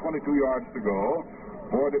still 22 yards to go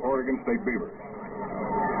for the Oregon State Beavers.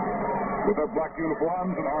 With their black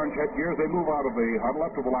uniforms and orange headgears, they move out of the huddle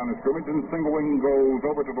up to the line of scrimmage, and the single wing goes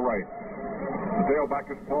over to the right. The tailback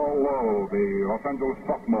is Paul Lowe, the Los Angeles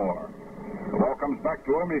sophomore. The ball comes back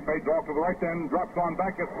to him. He fades off to the right, then drops on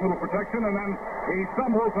back, gets a little protection, and then he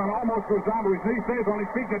stumbles and almost goes down to his knees, stays on his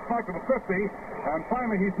feet, gets back to the 50, and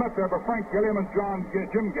finally he's met there by Frank Gilliam and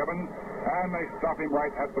Jim Gibbons, and they stop him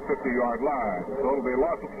right at the 50-yard line. So it'll be a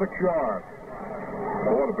loss of 6 yards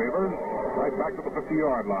for the Beavers, right back to the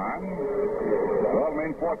 50-yard line. Well,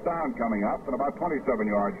 main fourth down coming up, and about 27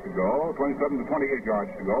 yards to go, 27 to 28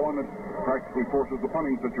 yards to go, and it practically forces the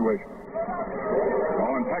punting situation.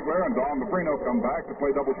 Colin Tegler and Don DeBrino come back to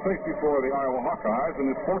play double safety for the Iowa Hawkeyes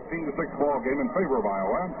in this 14-6 ball game in favor of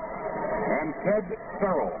Iowa. And Ted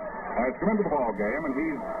Farrell has come into the ball game, and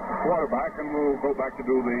he's quarterback and will go back to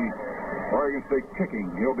do the Oregon State kicking.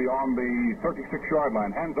 He'll be on the 36-yard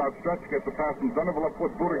line. Hands outstretched, gets the pass in center. The left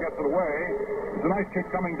foot booter gets it away. It's a nice kick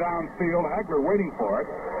coming downfield. Hagler waiting for it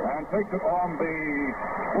and takes it on the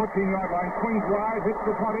 14-yard line. Swings wide, hits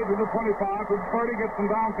the 20 to the 25 to the 30, gets some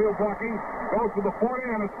downfield blocking, goes to the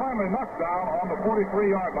 40, and is finally knocked down on the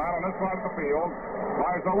 43-yard line on this side of the field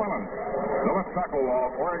by Llewellyn, the left tackle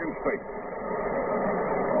of Oregon State.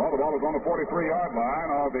 The ball is on the 43-yard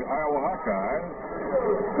line of the Iowa Hawkeyes.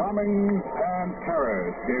 Cummings and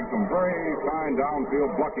Karras gave some very fine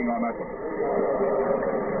downfield blocking on that one.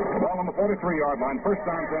 The ball on the 43-yard line. First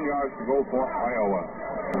down, 10 yards to go for Iowa.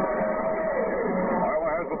 Iowa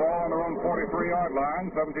has the ball on their own 43-yard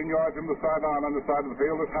line. 17 yards in the sideline on the side of the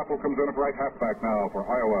field. This Happel comes in at right halfback now for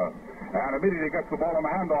Iowa. And immediately gets the ball on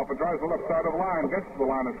the handoff and drives the left side of the line. Gets to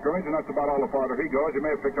the line of scrimmage, and that's about all the farther he goes. He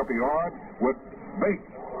may have picked up a yard with Bates.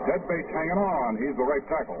 Ted Bates hanging on. He's the right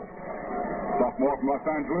tackle. Sophomore from Los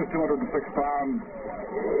Angeles, 206-pound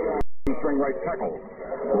string right tackle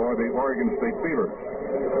for the Oregon State Beavers.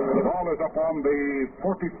 The ball is up on the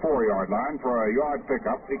 44-yard line for a yard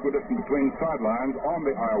pickup, equidistant between sidelines on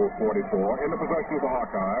the Iowa 44, in the possession of the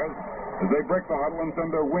Hawkeyes, as they break the huddle and send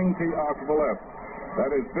their wing tee out to the left.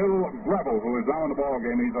 That is Bill Gravel, who is now in the ball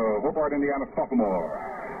game. He's a Hobart, Indiana sophomore.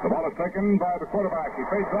 The ball is taken by the quarterback. He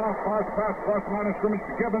fades off, fires the pass across the line of scrimmage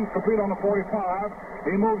to Gibbons, complete on the 45.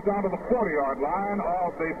 He moves down to the 40-yard line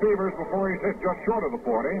of the Beavers before he's hit just short of the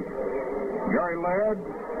 40. Gary Laird,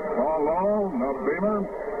 Paul Lowe, Mel Allen,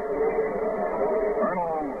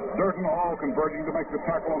 Ernal Durden, all converging to make the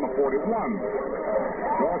tackle on the 41.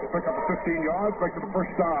 George pick up the 15 yards, makes it the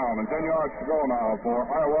first down, and 10 yards to go now for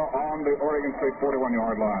Iowa on the Oregon State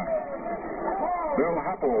 41-yard line. Bill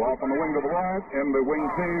Happel off on the wing to the right, in the wing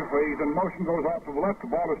tee. He's in motion, goes off to the left.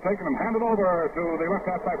 The ball is taken and handed over to the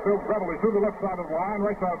left halfback, Bill Gravel. He's through the left side of the line,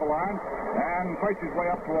 right side of the line, and fights his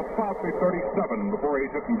way up to about the 37 before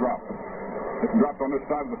he's hit and dropped. Hit and dropped on this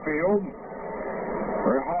side of the field.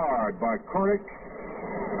 Very hard by Kornick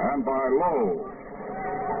and by Lowe.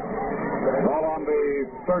 Ball on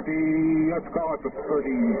the 30, let's call it the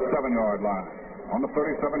 37-yard line. On the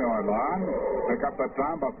 37-yard line, pick up that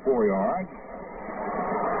time about 4 yards.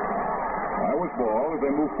 Iowa's Rose Bowl as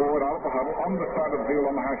they move forward out of the huddle on the side of the field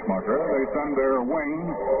on the hash marker. They send their wing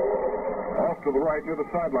off to the right near the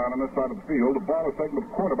sideline on this side of the field. The ball is taken to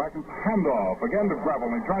the quarterback and handoff again to Gravel.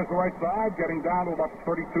 And he tries the right side, getting down to about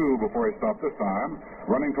 32 before he stopped this time,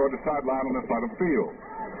 running toward the sideline on this side of the field.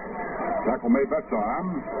 Tackle made that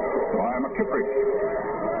time by McKittrick,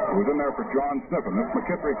 who was in there for John Sniffen. This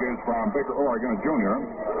McKittrick is from Baker, Oregon, a junior.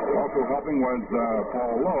 Also helping was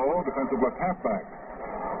Paul Lowe, defensive left halfback.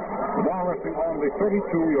 The ball resting on the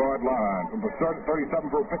 32-yard line from the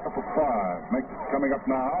 37 for a pickup of 5. Makes it coming up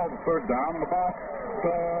now, the third down and about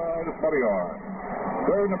just about a yard.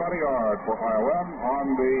 Third and about a yard for Iowa on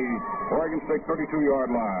the Oregon State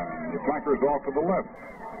 32-yard line. The flanker is off to the left.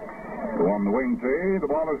 So on the wing tee, the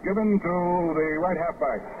ball is given to the right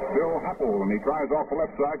halfback, Bill Happel, and he tries off the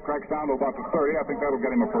left side, cracks down to about the 30. I think that'll get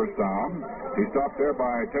him a first down. He's stopped there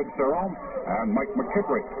by Ted Serrell and Mike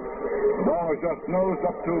McKittrick. The ball is just nosed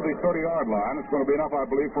up to the 30-yard line. It's going to be enough, I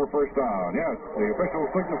believe, for a first down. Yes, the official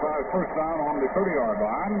signifies first down on the 30-yard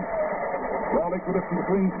line. Ball equidistant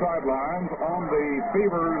between sidelines on the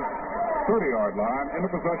Beavers' 30-yard line in the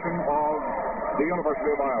possession of the University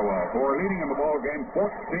of Iowa for leading in the ball game 14-6.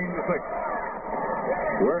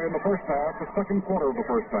 We're in the first half, the second quarter of the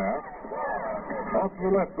first half. Off to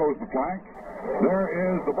the left goes the flank. There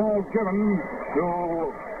is the ball given to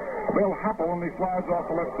Bill Happel, and he slides off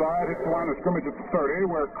the left side, hits the line of scrimmage at the 30,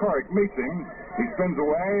 where Couric meets him. He spins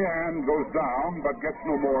away and goes down, but gets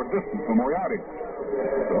no more distance, no more yardage.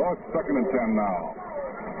 So it's 2nd and 10 now.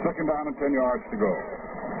 2nd down and 10 yards to go.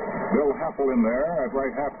 Bill Happel in there at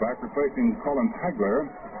right halfback, replacing Colin Hagler,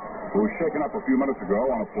 who was shaken up a few minutes ago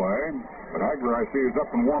on a play. But Hagler, I see, is up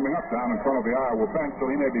and warming up down in front of the Iowa bench, so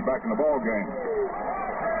he may be back in the ball game.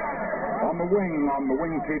 On the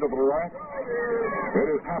wing tee to the right, it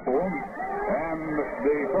is Happel, and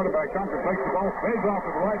the quarterback Duncan takes the ball, fades off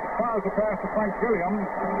to the right, fires a pass to Frank Gilliam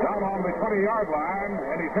down on the 20-yard line,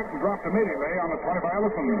 and he's hit and dropped immediately on the 20 by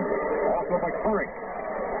Ellison, also by Couric.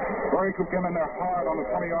 Couric who came in there hard on the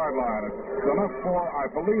 20-yard line. It's enough for, I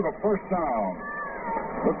believe, a first down.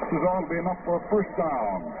 Looks as though it'll be enough for a first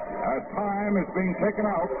down, as time is being taken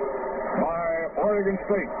out by Oregon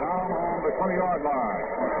State down on the 20-yard line.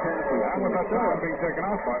 And with that time being taken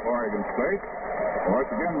out by Oregon State,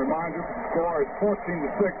 once again, remind you that the score is 14-6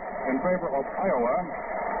 in favor of Iowa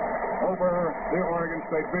over the Oregon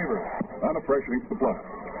State Beavers. And a fresh into the play.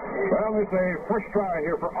 Well, it's a first try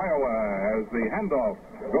here for Iowa as the handoff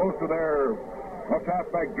goes to their left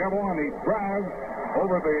halfback Gebel, and he drives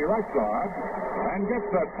over the right side and gets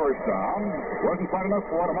that first down. Wasn't quite enough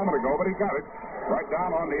for it a moment ago, but he got it right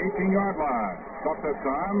down on the 18-yard line. Stopped that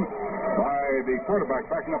time by the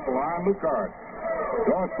quarterback backing up the line, Lucard.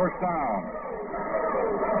 So it's first down.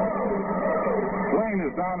 Ploen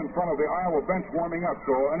is down in front of the Iowa bench warming up,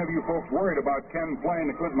 so any of you folks worried about Ken Ploen,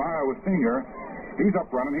 the Clinton, Iowa senior, he's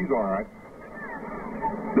up running. He's all right.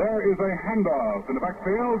 There is a handoff in the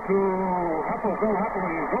backfield to Happel. Bill Happel,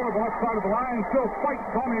 and he's over the left side of the line, still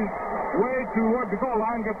fights on his way toward the goal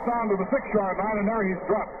line, gets down to the 6-yard line, and there he's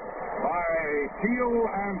dropped by Teal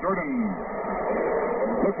and Durden.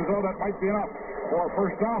 Looks as though that might be enough for a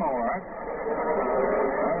first down, all right.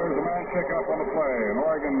 There's a man shaking up on the play, an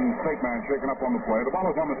Oregon State man shaking up on the play. The ball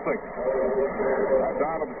is on the 6.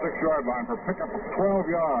 Down to the 6-yard line for a pickup of 12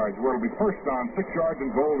 yards, where it'll be first down, 6 yards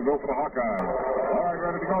and goal to go for the Hawkeyes. All right,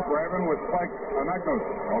 ready to go, Raven, with Spike Anagnos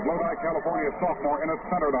of Lodi, California, sophomore in at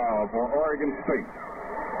center now for Oregon State.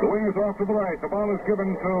 The wing is off to the right. The ball is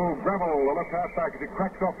given to Gravel, the left halfback, as he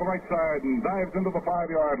cracks off the right side and dives into the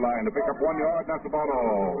 5-yard line to pick up 1 yard, and that's about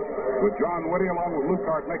all. With John Whitty along with Luke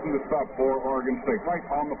Hart making the stop for Oregon State right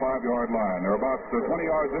on the 5-yard line. They're about 20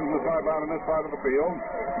 yards into the sideline on this side of the field,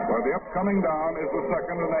 where the upcoming down is the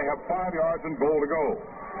second, and they have 5 yards and goal to go.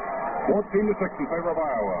 14-6 in favor of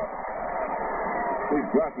Iowa. These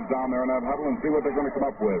glasses down there in that huddle and see what they're going to come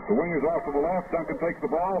up with. The wing is off to the left. Duncan takes the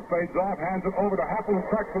ball, fades off, hands it over to Happel, who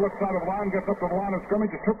cracks the left side of the line, gets up to the line of scrimmage,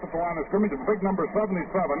 is tripped at the line of scrimmage. It's big number 77,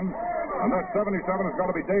 and that 77 has got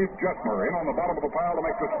to be Dave Jesmer in on the bottom of the pile to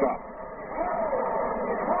make the stop.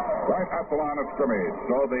 Right at the line of scrimmage.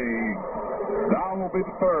 So the down will be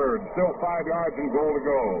the third. Still 5 yards and goal to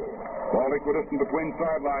go. Ball equidistant between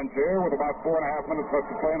sidelines here with about 4.5 minutes left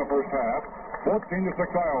to play in the first half. 14-6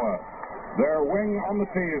 Iowa. Their wing on the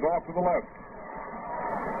tee is off to the left.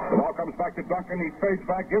 The ball comes back to Duncan. He fades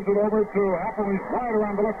back, gives it over to Happel. He's right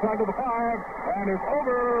around the left side of the 5, and is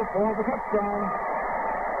over for the touchdown.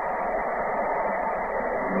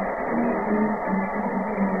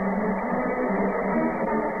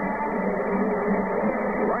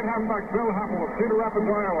 The right Welcome back, Bill Happel of Cedar Rapids,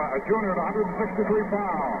 Iowa, a junior at 163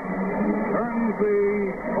 pounds. Turns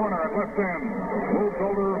the corner at left end. Moves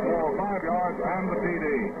over for 5 yards and the TD.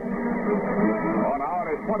 On out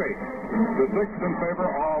is 20 to 6 in favor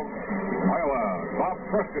of Iowa. Bob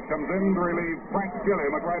Prescott comes in to relieve Frank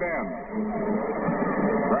Gilliam at right end.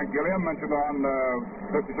 Frank Gilliam, mentioned on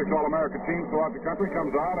 56 All-American teams throughout the country,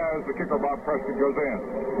 comes out as the kicker Bob Prescott goes in.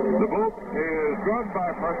 The boot is good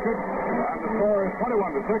by Prescott, and the score is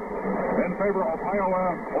 21 to 6 in favor of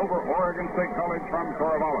Iowa over Oregon State College from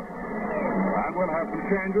Corvallis. And we'll have some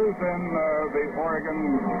changes in the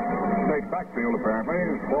Oregon State backfield, apparently.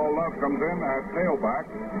 Paul Love comes in at tailback,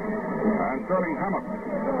 and Sterling Hamilton,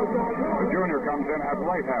 the junior, comes in at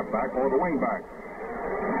right halfback or the wingback.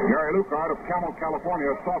 Gary Lucard of Camel, California,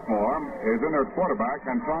 sophomore, is in there at quarterback,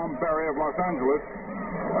 and Tom Berry of Los Angeles,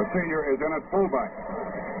 a senior, is in at fullback.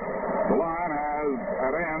 The line has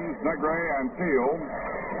at ends Negre and Teal,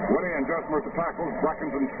 Woody and Jesmer at the tackles,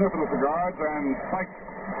 Brackens and Sniffin at the guards, and Spike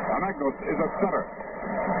Anagnos is at center.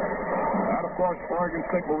 And of course, Oregon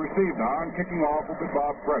State will receive now, and kicking off will be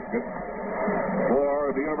Bob Prescott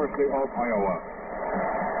for the University of Iowa.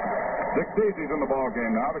 Dick Deasy's in the ball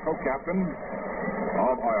game now, the co-captain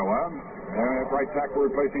of Iowa, and at right tackle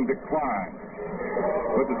replacing Dick Klein.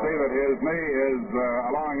 Good to see that his knee is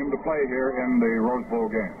allowing him to play here in the Rose Bowl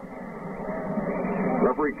game.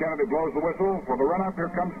 Referee Kennedy blows the whistle for the run-up. Here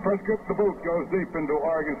comes Prescott. The boot goes deep into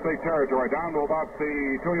Oregon State territory, down to about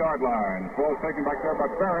the 2-yard line. Ball's taken back there by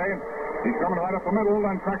Berry. He's coming right up the middle,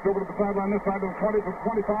 then cracks over to the sideline, this side to the 20, to the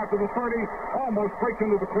 25, to the 30. Almost breaks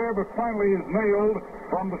into the clear, but finally is nailed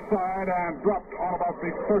from the side and dropped on about the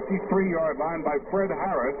 33-yard line by Fred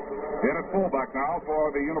Harris, in at fullback now for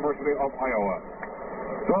the University of Iowa.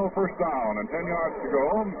 So first down and 10 yards to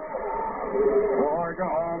go for Oregon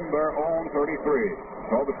on their own 33.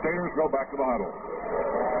 So the Staters go back to the huddle.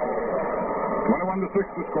 21 to 6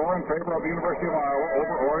 the score in favor of the University of Iowa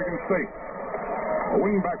over Oregon State. A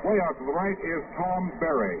wingback way out to the right is Tom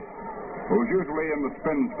Berry, who's usually in the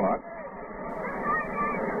spin spot.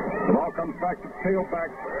 The ball comes back to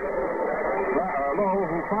tailback Lowe,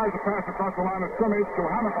 who fires a pass across the line of scrimmage to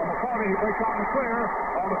Hammock on the 40. He breaks out in the clear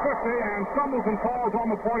on the 50 and stumbles and falls on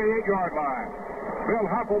the 48-yard line. Bill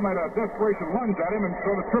Happel made a desperation lunge at him and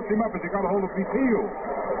sort of tripped him up as he got a hold of his heel.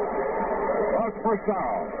 Well, it's first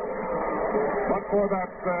down. But for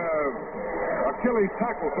that Achilles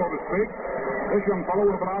tackle, so to speak, this young fellow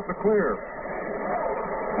would have been out the clear.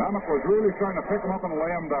 Hammock was really trying to pick him up and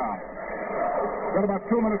lay him down. Got about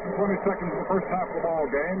 2 minutes and 20 seconds in the first half of the ball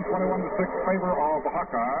game. 21 to 6 favor of the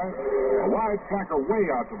Hawkeyes. A wide flanker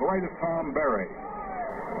way out to the right is Tom Berry.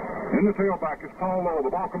 In the tailback is Paul Lowe.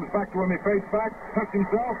 The ball comes back to him. He fades back, touches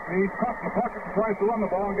himself. He's caught in the pocket and tries to run the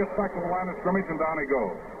ball and gets back to the line of scrimmage, and down he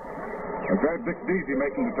goes. Okay, Dick Deasy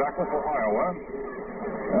making the tackle for Iowa.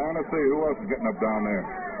 And let's see who else is getting up down there.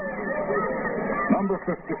 Number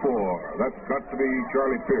 54. That's got to be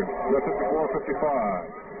Charlie Pierce. That's 54, 55.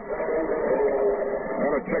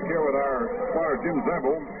 Got a check here with our spotter, Jim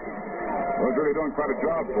Zebel. Was really doing quite a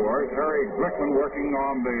job for us. Harry Glickman working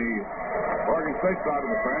on the Oregon State side of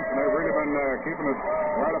the fence, and they've really been keeping us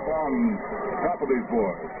right up on top of these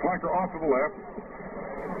boys. Flanker off to the left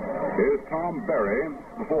is Tom Berry,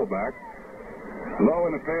 the fullback. Low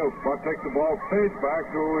in the tail spot, takes the ball, fades back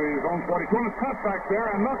to his own 42, and is cut back there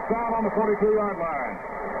and knocks down on the 42-yard line.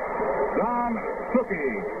 Don Suki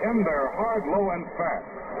in there, hard, low, and fast.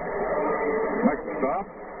 Next stop,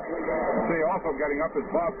 see, also getting up is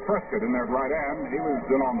Bob Prescott in there at right end. He was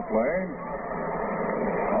in on the play.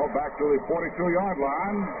 Oh, back to the 42-yard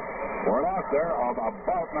line for a loss there of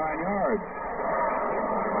about 9 yards.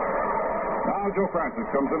 Now Joe Francis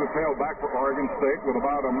comes in at tailback for Oregon State with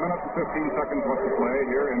about a minute and 15 seconds left to play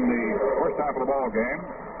here in the first half of the ball game.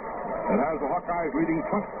 It has the Hawkeyes leading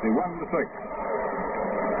 21 to 6.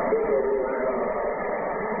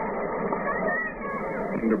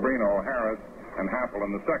 Debrino, Harris, and Happel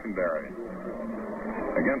in the secondary.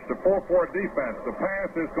 Against a 4-4 defense, the pass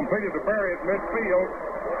is completed to Berry at midfield.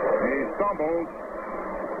 He stumbles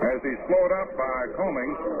as he's slowed up by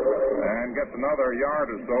Comings and gets another yard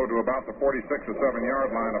or so to about the 46 or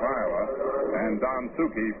 7-yard line of Iowa. And Don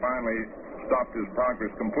Suki finally stopped his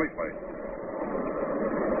progress completely.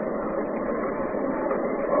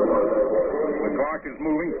 The clock is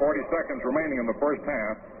moving, 40 seconds remaining in the first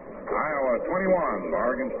half. Iowa 21,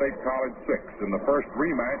 Oregon State College 6. In the first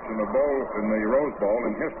rematch in the Rose Bowl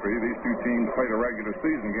in history, these two teams played a regular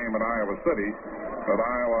season game at Iowa City, but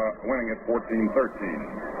Iowa winning it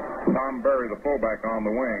 14-13. Tom Berry, the fullback, on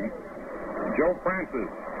the wing. Joe Francis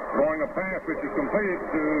throwing a pass which is completed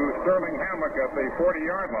to Sterling Hammock at the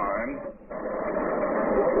 40-yard line.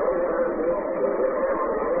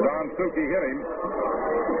 Suzuki hit him,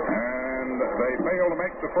 and they fail to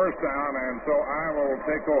make the first down, and so Iowa will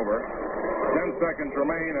take over. 10 seconds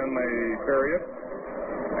remain in the period,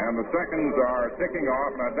 and the seconds are ticking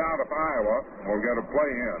off, and I doubt if Iowa will get a play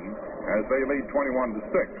in as they lead 21-6.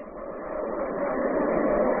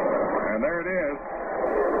 And there it is.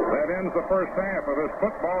 That ends the first half of this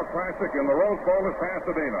football classic in the Rose Bowl at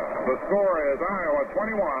Pasadena. The score is Iowa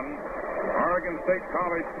 21, Oregon State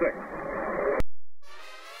College 6.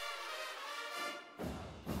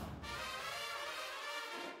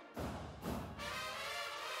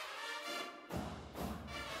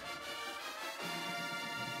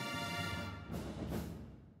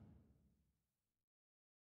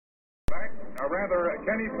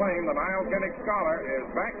 Kenny Ploen, the Niles Kinnick Scholar, is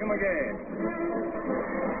back in the game.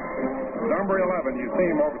 Number 11, you see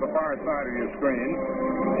him over the far side of your screen.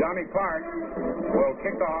 Johnny Clark will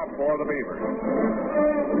kick off for the Beavers.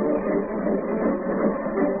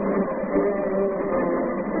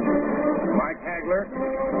 Mike Hagler,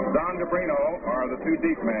 Don DeBrino are the two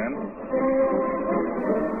deep men.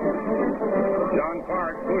 John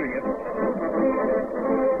Clark booting it.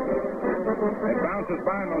 It bounces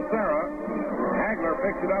by Nocera. Hagler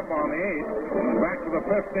picks it up on the 8, back to the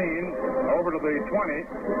 15, over to the 20,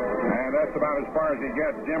 and that's about as far as he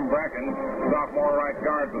gets. Jim Bracken, sophomore right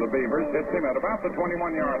guard for the Beavers, hits him at about the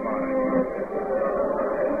 21-yard line.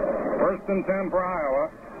 First and 10 for Iowa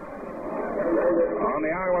on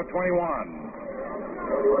the Iowa 21.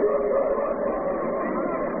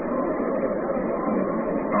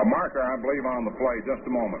 A marker, I believe, on the play. Just a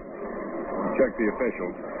moment. Check the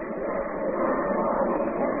officials.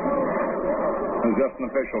 It's just an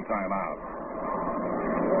official timeout.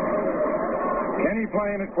 Kenny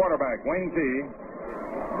Ploen at quarterback, wing T.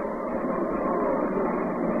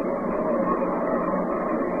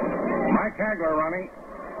 Mike Hagler running.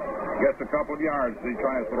 Gets a couple of yards. He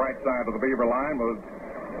tries the right side of the Beaver line with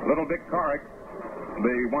little Dick Carrick,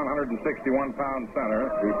 the 161-pound center,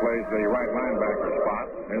 who plays the right linebacker spot.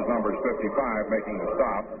 His number is 55, making the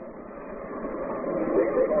stop.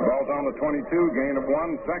 Ball's on the 22, gain of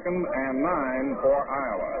 1, 2nd and 9 for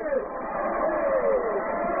Iowa.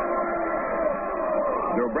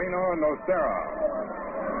 Dobrino and Nocera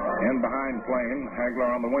in behind Ploen, Hagler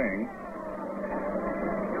on the wing.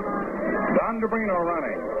 Don Dobrino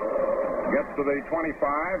running. Gets to the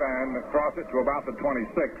 25 and across it to about the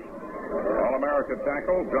 26. All-America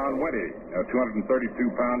tackle, John Whitty, a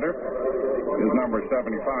 232-pounder. His number is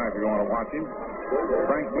 75 if you want to watch him.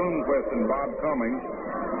 Frank Bloomquist and Bob Cummings,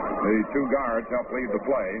 the two guards, help lead the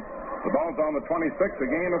play. The ball's on the 26, a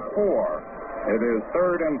gain of 4. It is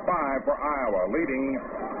 3rd and 5 for Iowa, leading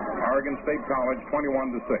Oregon State College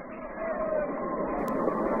 21-6.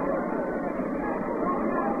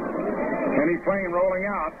 Kenny Ploen rolling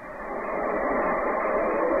out.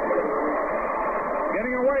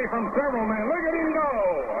 Getting away from several men. Look at him go!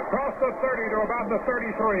 Across the 30 to about the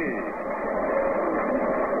 33.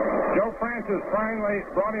 Joe Francis finally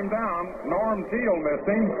brought him down. Norm Teal missed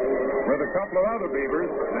him with a couple of other Beavers.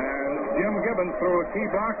 And Jim Gibbons threw a key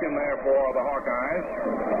block in there for the Hawkeyes.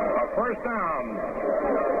 A first down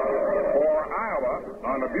for Iowa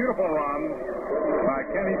on a beautiful run by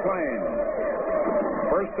Kenny Ploen.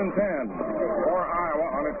 First and 10 for Iowa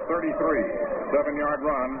on its 33. 7-yard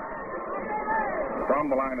run from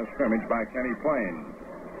the line of scrimmage by Kenny Ploen.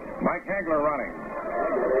 Mike Hagler running.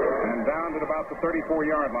 And down at about the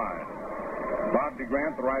 34-yard line. Bob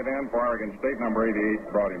DeGrant, the right end for Oregon State, number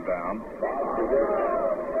 88, brought him down.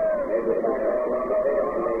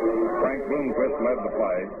 Frank Bloomquist led the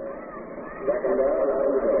play.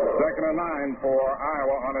 2nd and 9 for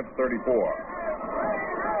Iowa on its 34.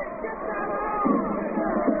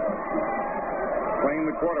 Playing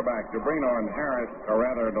the quarterback, Dobrino and Harris, or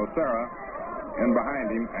rather Nocera, in behind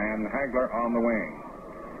him, and Hagler on the wing.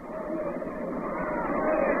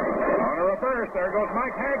 On a reverse, there goes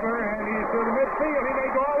Mike Hagler, and he's to the midfield. He may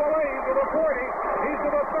go all the way to the 40. He's to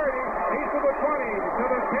the 30. He's to the 20, to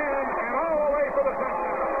the 10, and all the way for the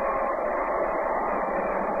touchdown.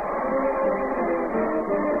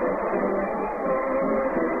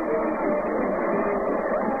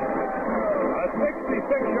 A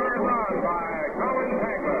 66-yard run by Colin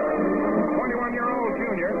Hagler, 21-year-old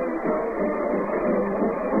junior.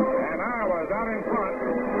 And Iowa's out in front,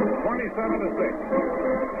 27-6.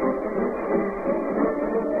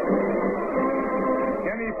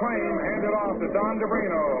 Kenny Ploen handed off to Don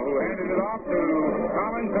Dobrino, who handed it off to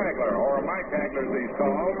Colin Hagler, or Mike Hagler as he's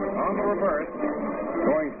called, on the reverse,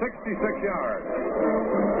 going 66 yards.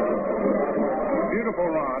 Beautiful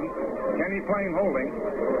run. Kenny Ploen holding,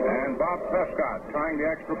 and Bob Prescott trying the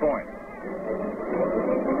extra point.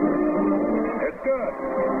 It's good.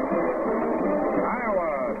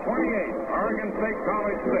 Iowa 28, Oregon State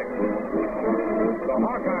College 6. The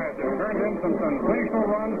Hawkeyes have turned in some sensational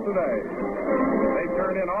runs today. They've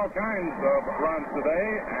turned in all kinds of runs today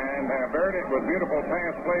and have buried it with beautiful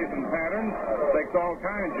pass plays and patterns. Takes all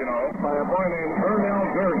kinds, you know. By a boy named Mel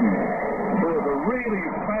Allen, who was a really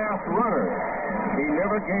fast runner. He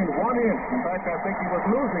never gained 1 inch. In fact, I think he was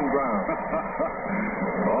losing ground.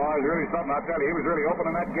 Oh, it's really something. I tell you, he was really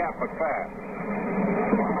opening that gap, but fast.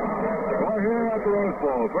 Well, here at the Rose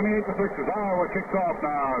Bowl, 28-6 as Iowa kicks off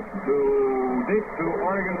now to deep to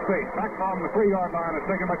Oregon State. Back on the 3-yard line is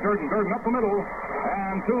taken by Durden. Durden up the middle,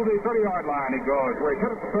 and to the 30-yard line he goes, where he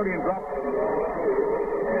hit at the 30 and dropped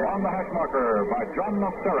on the hash marker by John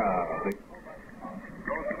Nocera.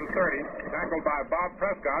 Goes to the 30, tackled by Bob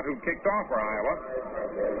Prescott, who kicked off for Iowa.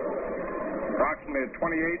 Approximately a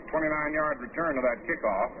 28, 29-yard return of that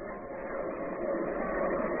kickoff.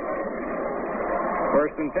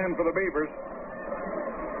 First and 10 for the Beavers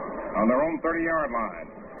on their own 30-yard line.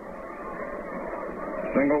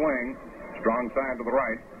 Single wing, strong side to the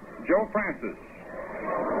right. Joe Francis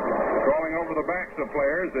crawling over the backs of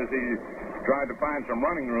players as he tried to find some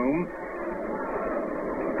running room.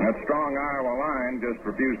 That strong Iowa line just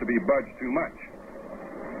refused to be budged too much.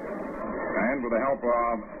 And with the help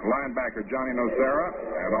of linebacker Johnny Nocera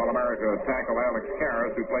and All-America tackle Alex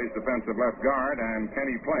Karras, who plays defensive left guard, and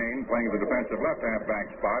Kenny Ploen playing the defensive left halfback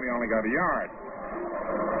spot, he only got a yard.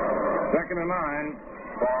 Second and 9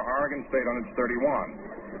 for Oregon State on its 31.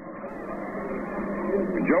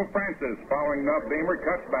 Joe Francis, following Nubb Beamer,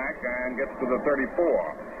 cuts back and gets to the 34.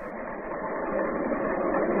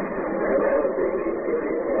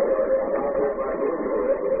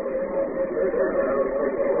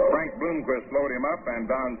 Frank Bloomquist slowed him up, and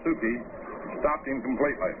Don Suki stopped him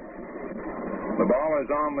completely. The ball is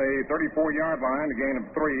on the 34-yard line, a gain of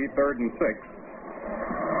 3, third and 6.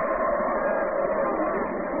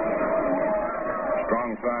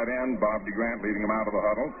 Strong side end, Bob DeGrant leading him out of the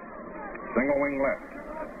huddle. Single wing left.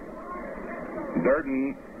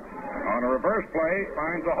 Durden on a reverse play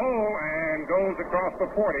finds a hole and goes across the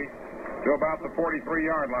 40 to about the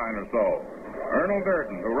 43-yard line or so. Ernal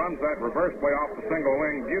Durden, who runs that reverse play off the single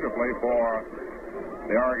wing beautifully for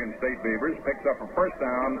the Oregon State Beavers, picks up a first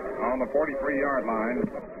down on the 43-yard line.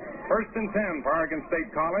 First and 10 for Oregon State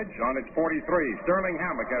College on its 43. Sterling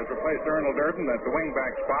Hammock has replaced Ernal Durden at the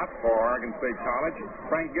wingback spot for Oregon State College.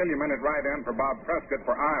 Frank Gilliaman at right end for Bob Prescott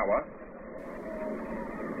for Iowa.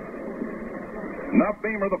 Nubb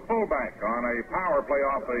Beamer, the fullback, on a power play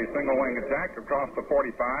off a single wing attack across the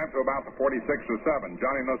 45 to about the 46 or 7.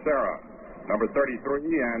 Johnny Nocera, number 33,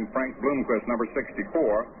 and Frank Bloomquist, number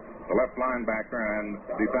 64, the left linebacker and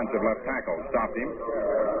defensive left tackle, stopped him.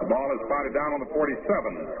 The ball is spotted down on the 47.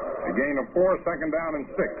 A gain of 4, second down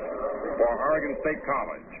and 6 for Oregon State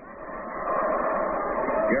College.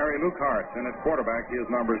 Gary Lukhart in at quarterback. His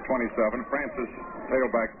number is 27. Francis,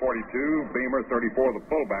 tailback, 42. Beamer, 34, the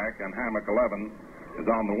fullback, and Hammock, 11, is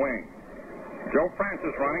on the wing. Joe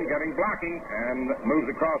Francis running, getting blocking, and moves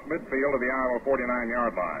across midfield to the Iowa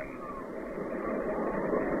 49-yard line.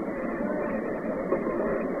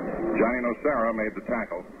 Johnny Nocera made the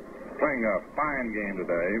tackle. Playing a fine game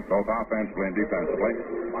today, both offensively and defensively.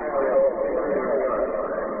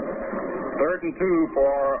 Third and 2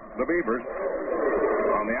 for the Beavers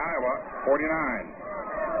on the Iowa 49.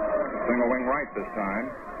 Single wing right this time.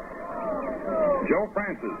 Joe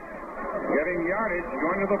Francis getting yardage,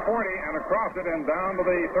 going to the 40 and across it and down to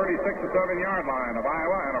the 36 to 7-yard line of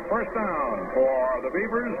Iowa, and a first down for the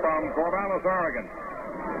Beavers from Corvallis, Oregon.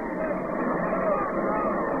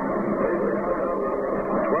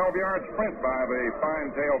 12-yard sprint by the fine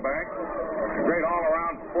tailback. A great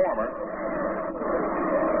all-around performer.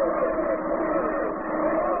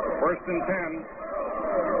 First and 10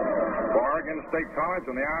 for Oregon State College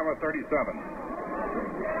on the Iowa 37.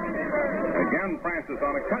 Again, Francis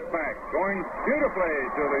on a cutback, going beautifully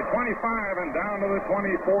to the 25 and down to the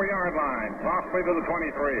 24-yard line, softly to the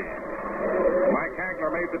 23. Mike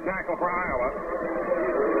Hagler made the tackle for Iowa.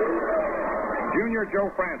 Junior Joe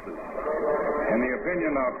Francis, in the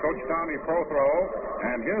opinion of Coach Tommy Prothrow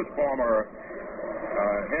and his former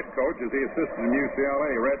head coach as he assisted in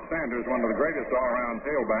UCLA, Red Sanders, one of the greatest all-around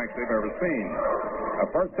tailbacks they've ever seen. A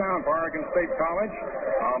first down for Oregon State College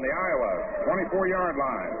on the Iowa 24-yard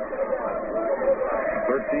line.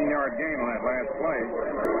 13-yard gain on that last play.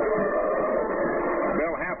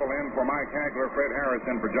 Bill Happel in for Mike Hagler, Fred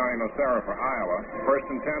Harrison for Johnny Nocera for Iowa. First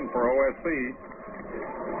and 10 for OSC.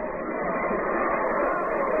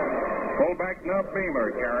 Fullback Nubb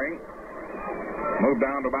Beamer carrying. Moved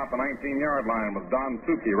down to about the 19-yard line with Don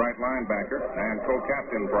Suki, right linebacker, and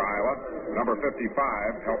co-captain for Iowa, number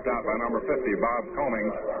 55, helped out by number 50, Bob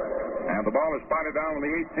Comings. And the ball is spotted down on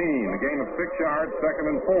the 18. A gain of 6 yards, 2nd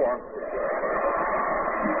and 4.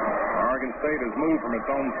 Oregon State has moved from its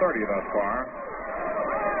own 30 thus far.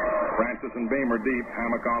 Francis and Beamer deep,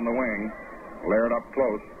 Hammock on the wing, Laird up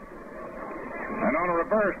close. And on a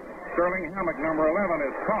reverse, Sterling Hammock, number 11,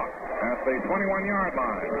 is caught at the 21-yard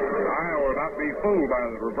line. Iowa will not be fooled by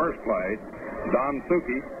the reverse play. Don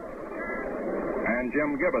Suki and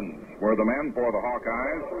Jim Gibbons were the men for the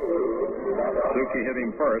Hawkeyes. Suki hit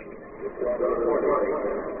him first.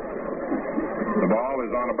 The ball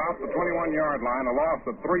is on about the 21-yard line, a loss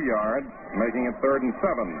of 3 yards, making it 3rd and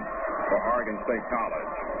 7 for Oregon State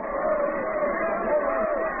College.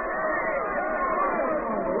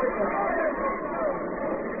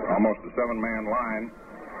 Almost a 7-man line.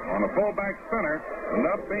 On a fullback spinner,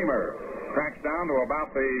 Nub Beamer cracks down to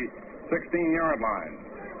about the 16-yard line.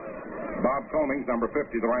 Bob Comings, number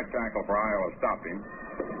 50, the right tackle for Iowa, stopped him.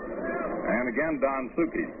 And again, Don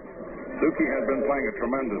Suki. Suki has been playing a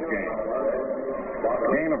tremendous game.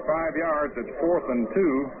 Gain of 5 yards. It's 4th and 2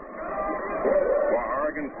 for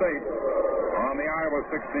Oregon State on the Iowa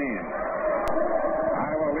 16.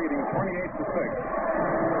 Iowa leading 28-6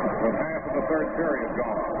 with half of the third period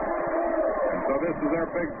gone. And so this is their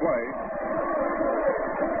big play.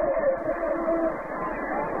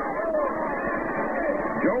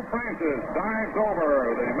 Joe Francis dives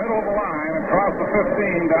over the middle of the line across the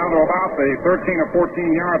 15 down to about the 13 or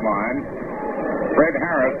 14-yard line. Fred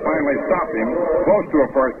Harris finally stopped him close to a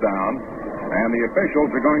first down, and the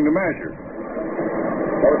officials are going to measure.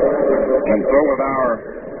 And so with our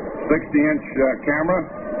 60-inch camera,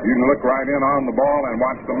 you can look right in on the ball and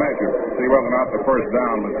watch the measure, see whether or not the first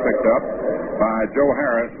down was picked up by Joe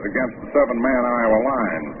Harris against the 7-man Iowa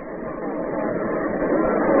line.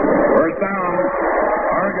 First down,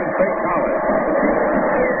 Oregon State College.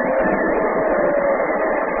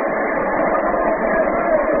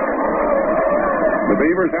 The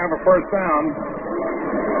Beavers have a first down.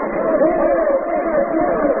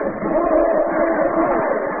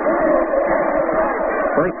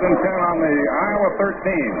 First and 10 on the Iowa 13.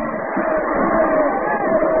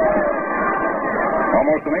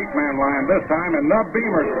 Almost an 8-man line this time, and Nub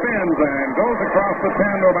Beamer spins and goes across the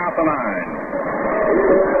 10 to about the 9.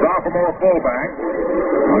 Sophomore fullback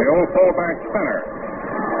on the old fullback spinner.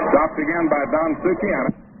 Stopped again by Don Suki.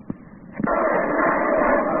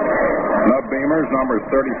 Nub Beamer's number is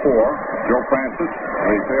 34. Joe Francis,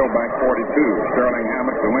 the tailback, 42. Sterling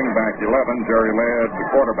Hammock, the wingback, 11. Jerry Ladd, the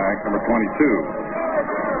quarterback, number 22.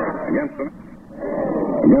 Against an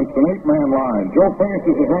 8-man line. Joe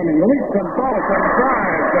Francis is running leaps and bolts and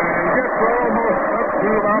drives and gets almost up to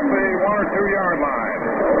about the 1 or 2 yard line.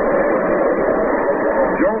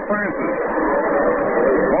 Joe Francis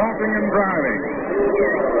vaulting and driving.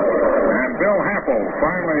 And Bill Happel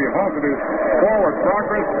finally halted his forward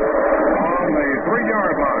progress on the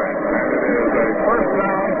 3-yard line. And it is a first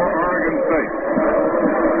down for Oregon State.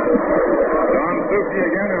 Don Suki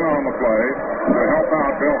again in on the play to help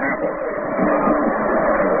out Bill Happel.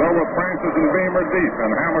 And so with Francis and Beamer deep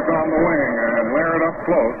and Hammock on the wing and Laird up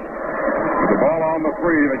close, with the ball on the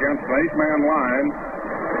 3 against an 8-man line,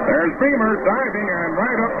 there's Beamer diving and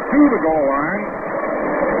right up to the goal line.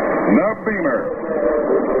 Nub Beamer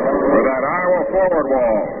with that Iowa forward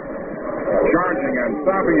wall, charging and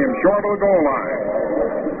stopping him short of the goal line.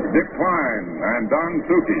 Dick Klein and Don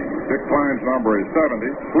Suki. Dick Klein's number is 70.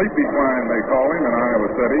 Sleepy Klein, they call him in Iowa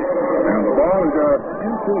City. And the ball is just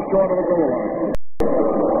inches short of the goal line.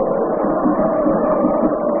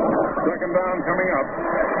 Second down coming up.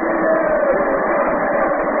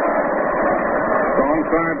 Strong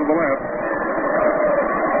side to the left.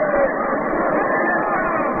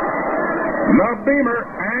 Nub Beamer,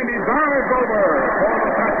 and he dives over for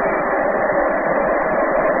the touchdown.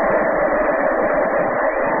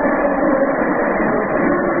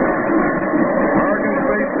 Oregon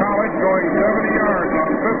State College going 70 yards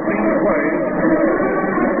on 15 plays.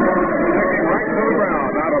 Sticking right to the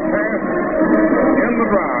ground. Out of pass in the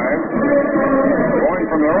drive. Going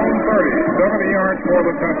from their own 30. 70 yards for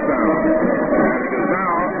the touchdown. And it is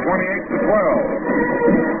now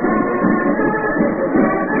 28-12.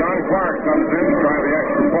 John Clark comes in to try the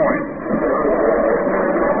extra point.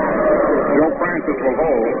 Joe Francis will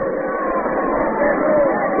hold.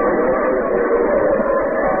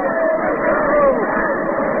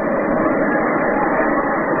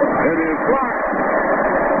 It is blocked.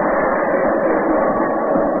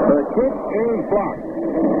 The kick is blocked.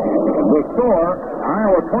 The score,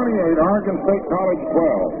 Iowa 28, Oregon State College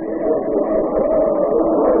 12.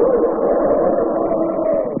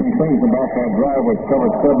 things about that drive, which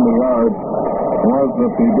covered 70 yards, was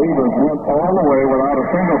that the Beavers went all the way without a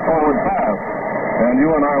single forward pass. And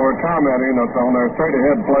you and I were commenting that on their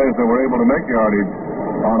straight-ahead plays, they were able to make yardage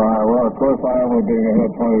on Iowa. Of course, Iowa being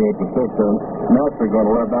ahead 28-6, they're naturally going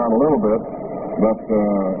to let down a little bit. But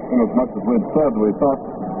in as much as we'd said, we thought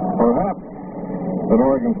perhaps that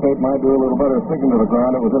Oregon State might do a little better sticking to the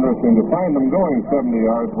ground. It was interesting to find them going 70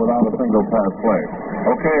 yards without a single pass play.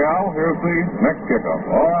 Okay, Al, here's the next kickoff.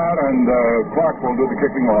 All right, and Clark will do the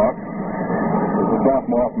kicking off. This is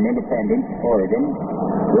sophomore from Independence, Oregon.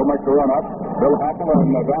 He'll make the run up. Bill Happel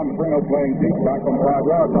and Don Brino playing deep back on the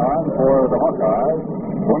 5-yard line for the Hawkeyes.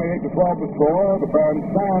 28-12 to score. The fans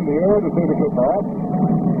stand here to see the kickoff.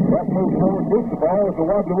 That moves forward, boots the ball as the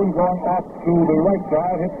wobbly wing going off to the right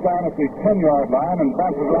side, hits down at the 10-yard line and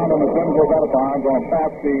bounces around on the 10, goes out of bounds on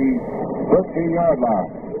past the 13-yard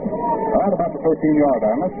line. Right about the 13-yard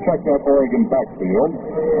line. Let's check that Oregon backfield.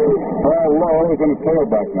 Paul Lowe is in his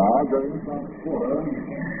tailback now.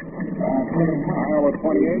 Iowa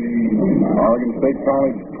 28, Oregon State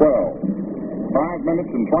College 12. 5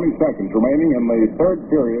 minutes and 20 seconds remaining in the third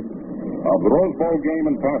period of the Rose Bowl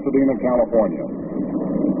game in Pasadena, California.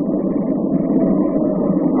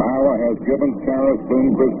 Iowa has Gibbons, Karras,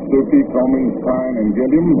 Boonquist, Stuckey, Cummings, Pine, and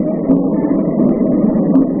Gilliam,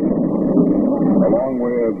 along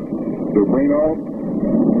with Dubrino,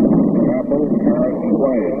 Happel, Karras, and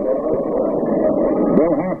Ploen.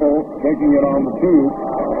 Bill Happel taking it on the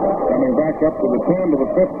 2, coming back up to the 10, to the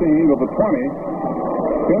 15, to the 20,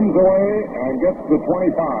 spins away and gets to the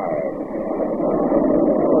 25.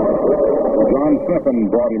 John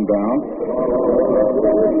Steffen brought him down.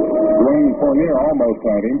 Dwayne Fournier almost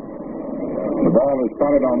had him. The ball is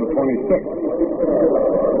spotted on the 26.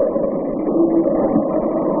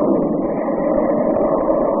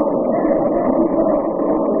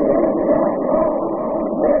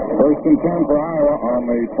 First and 10 for Iowa on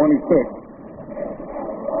the 26.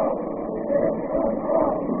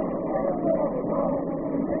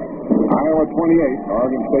 Iowa 28,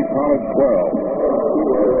 Oregon State College 12.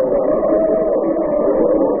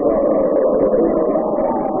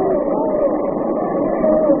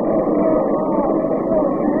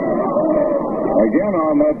 Again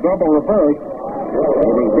on that double reverse,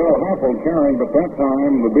 it was Bill Happel carrying, but that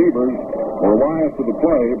time the Beavers were wise to the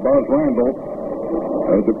play. Buzz Randall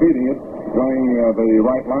defeating it, playing the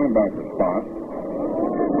right linebacker spot.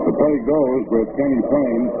 The play goes with Kenny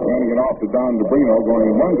Ploen handing it off to Don Dubrino, going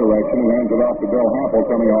in one direction, and hands it off to Bill Happel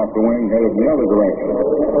coming off the wing, headed in the other direction.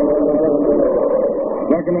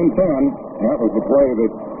 Second and 10, that was the play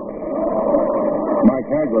that Mike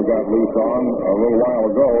Hagler got loose on a little while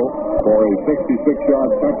ago for a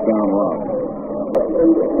 66-yard touchdown run.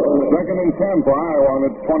 Second and 10 for Iowa on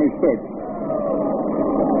its 26.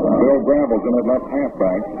 Bill Gravel's in at left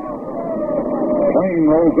halfback. Ploen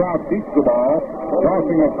rolls out, keeps the ball,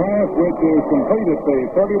 tossing a pass which is complete at the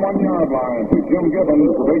 31-yard line to Jim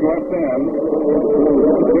Gibbons, the big left end.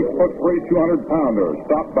 6'3", 200-pounder,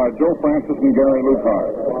 stopped by Joe Francis and Gary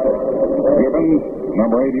Lukart. Gibbons,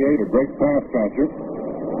 number 88, a great pass catcher.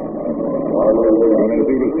 And as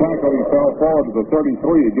he was tackled, he fell forward to the 33,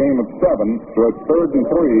 a gain of 7, so it's 3rd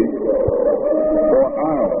and 3 for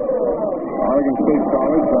Iowa. Oregon State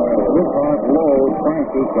College has Lukart, Lowe,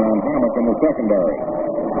 Francis, and Hammock in the secondary.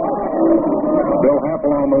 Bill Happel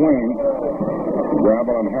on the wing.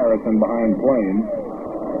 Gravel and Harrison behind Ploen.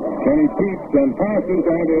 Kenny peeps and passes,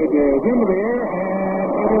 and it is into the air, and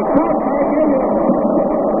it is caught by Gilliam.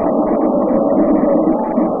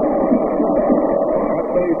 At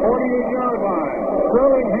the 48-yard line,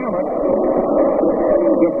 Sterling Hammock,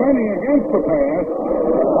 defending against the pass,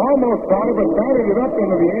 almost caught it, but batted it up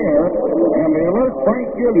into the air, and the alert Frank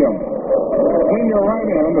Gilliam, senior right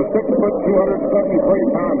end, the 6',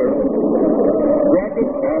 273-pounder, grabbed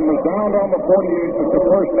it and was downed on the 48. It's the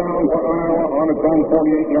first down for Iowa on its own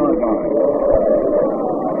 48-yard line.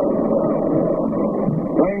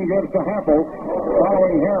 Ploen gives to Happel,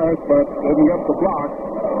 following Harris, but didn't get the block,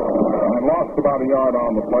 and lost about a yard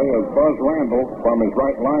on the play as Buzz Randall, from his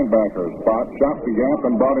right linebacker spot, shot the gap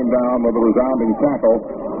and brought him down with a resounding tackle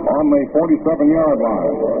on the 47-yard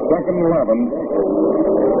line. Second and 11.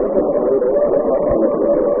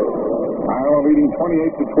 Iowa leading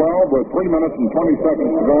 28-12 with 3 minutes and 20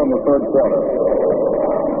 seconds to go in the third quarter.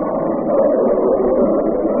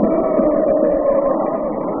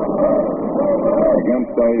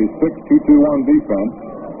 Against a 6-2-2-1 defense.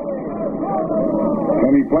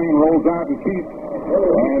 Kenny Ploen rolls out and keeps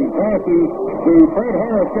and passes to Fred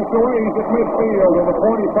Harris. Gets away. He's at midfield on the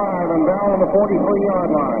 45 and down on the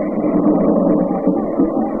 43-yard line.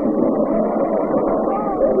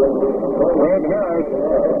 Fred Harris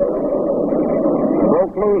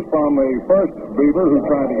loose from the first Beaver who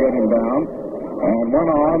tried to get him down and went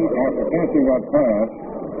on after catching that pass.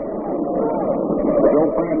 Joe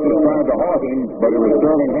Francis tried to halt him, but it was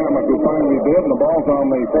Sterling Hammock who finally did, and the ball's on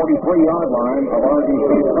the 43-yard line of Oregon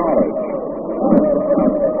State College.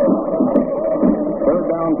 Third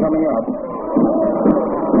down coming up.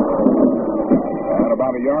 And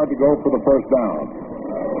about a yard to go for the first down.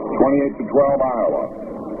 28-12 Iowa.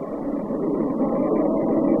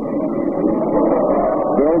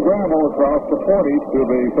 Bill Gravel across the 40 to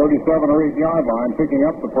the 37 or 8-yard line, picking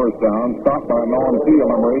up the first down, stopped by Norm Thiel,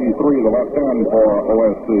 number 83, the left end for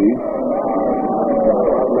OSC.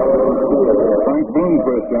 Frank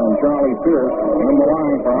Bloomquist and Charlie Pierce in the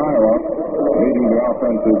line for Iowa, leading the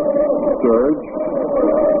offensive surge.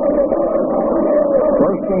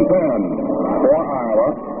 First and 10 for Iowa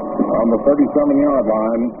on the 37-yard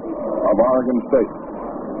line of Oregon State.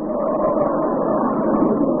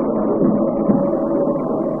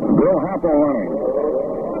 Bill Happel running.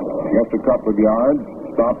 Gets a couple of yards.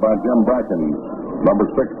 Stopped by Jim Bracken, number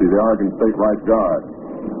 60, the Oregon State right guard.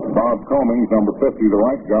 Bob Comings, number 50, the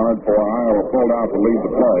right guard for Iowa, pulled out to lead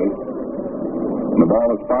the play. The ball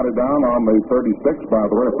is spotted down on the 36 by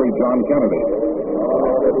the referee, John Kennedy.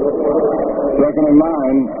 Second and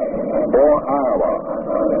 9 for Iowa.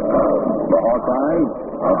 The Hawkeyes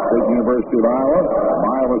of State University of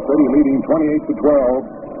Iowa City leading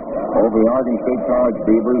 28-12 over the Oregon State College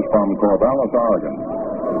Beavers from Corvallis, Oregon.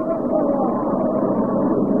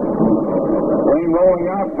 Ploen rolling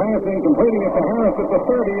out, passing, completing it to Harris at the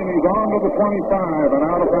 30, and he's on to the 25 and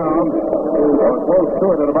out of bounds, or close to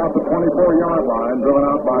it at about the 24-yard line, driven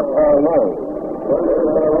out by Paul Lowe.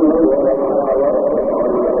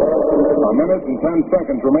 A minute and 10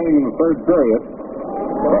 seconds remaining in the third period.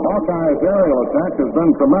 The Hawkeyes' aerial attack has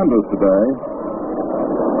been tremendous today.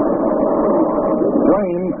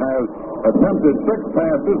 Ploen has attempted 6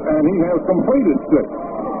 passes, and he has completed 6.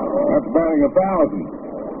 That's batting 1,000.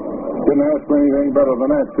 Didn't ask for anything better than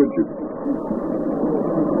that, could you?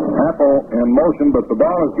 Happel in motion, but the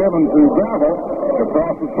ball is given to Gravel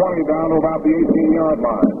across the 20 down to about the 18-yard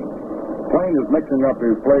line. Ploen is mixing up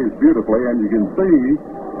his plays beautifully, and you can see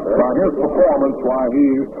by his performance why he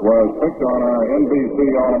was picked on our NBC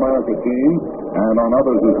All-America team and on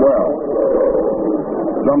others as well.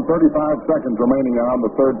 Some 35 seconds remaining on the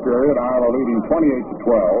third period. Iowa leading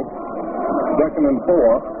 28-12. Second and 4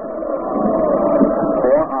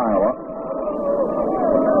 for Iowa.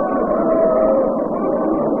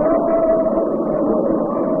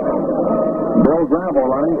 Bill Gravel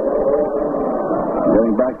running.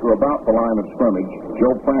 Getting back to about the line of scrimmage.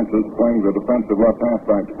 Joe Francis, playing the defensive left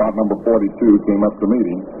halfback spot, number 42, came up to meet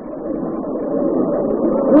him.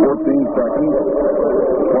 14 seconds,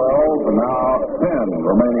 12, and now 10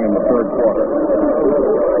 remaining in the third quarter.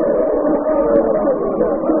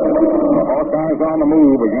 The Hawkeyes on the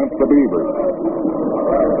move against the Beavers.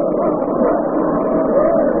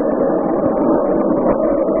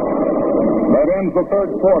 That ends the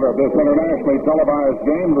third quarter of this internationally televised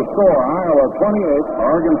game. The score, Iowa 28,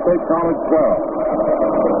 Oregon State College 12.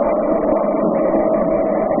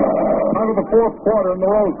 Out of the fourth quarter in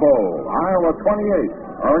the Rose Bowl, Iowa 28,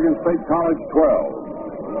 Oregon State College 12.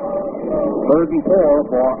 Third and 4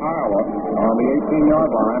 for Iowa on the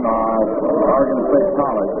 18-yard line of Oregon State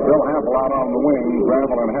College. Bill Happel out on the wing,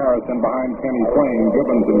 Gravel and Harrison behind Kenny Ploen,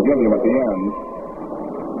 Gibbons and Gilliam at the end.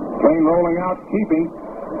 Ploen rolling out, keeping.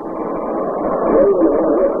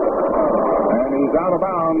 And he's out of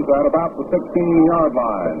bounds at about the 16-yard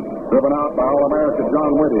line. Driven out by All-America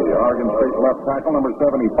John Whitty, Oregon State left tackle, number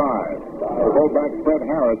 75. The fullback Fred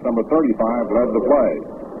Harris, number 35, led the play.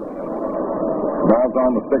 Ball's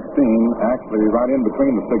on the 16, actually right in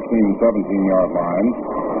between the 16 and 17-yard lines.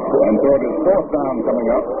 And so it is fourth down coming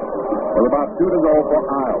up with about 2 to go for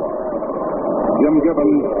Iowa. Jim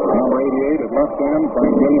Gibbons, number 88 at left end.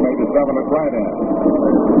 Frank Gilliam, 87 at right end.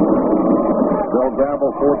 Bill Gravel,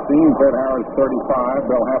 14. Fred Harris, 35.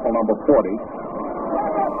 Bill Happel, number 40.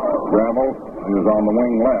 Gravel is on the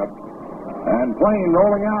wing left. And Ploen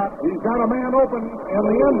rolling out. He's got a man open in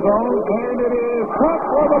the end zone, and it is caught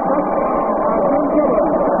for the touchdown by Jim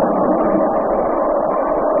Gibbons.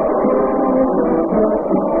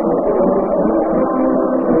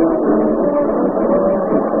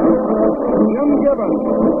 Jim Gibbons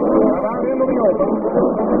got out into the open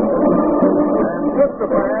and took the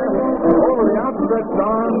pass over the outstretched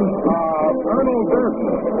arms of Ernest Durden,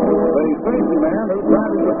 the safety man who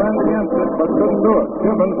tried to defend against it but couldn't do it.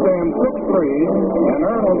 Gibbons stands 6'3", and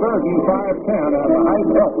Ernest Durden 5'10", and the height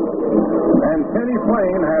helps. And Kenny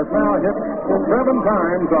Ploen has now hit 7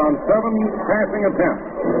 times on 7 passing attempts.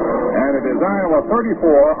 And it is Iowa 34,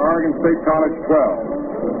 Oregon State College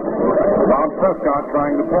 12. Bob Prescott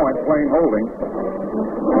trying to point, Ploen holding.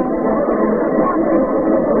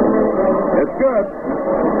 It's good.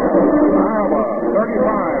 Iowa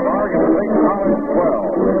 35, Oregon State College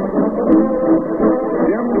 12.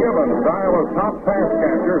 Jim Gibbons, Iowa's top pass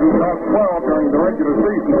catcher, who caught 12 during the regular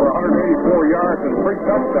season for 184 yards and 3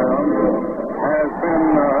 touchdowns, has been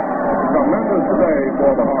a tremendous day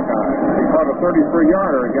for the Hawkeyes. He caught a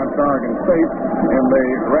 33-yarder against Oregon State in the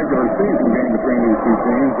regular season game between these two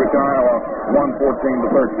teams, which Iowa won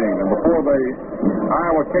 14-13. And before the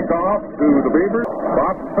Iowa kickoff to the Beavers,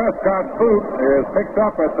 Bob Prescott's boot is picked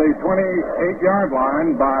up at the 28-yard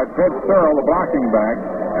line by Ted Searle, the blocking back,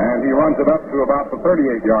 and he runs it up to about the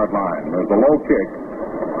 38-yard line. There's a low kick.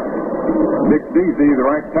 Dick Deasy, the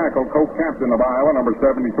right tackle, co-captain of Iowa, number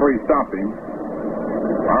 73, stopped him.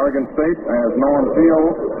 Oregon State has Norm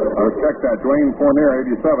Field, check that, Dwayne Fournier,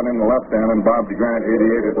 87 in the left end, and Bob DeGrant,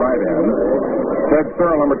 88 at right end. Ted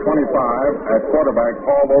Searle, number 25 at quarterback,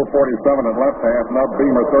 Paul Lowe, 47 at left half, Nub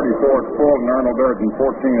Beamer, 34 at full, and Arnold Durden,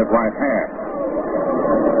 14 at right half.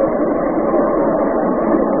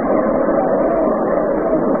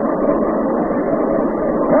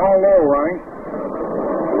 Paul Lowe running.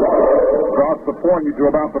 Across the 40 to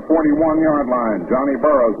about the 41-yard line. Johnny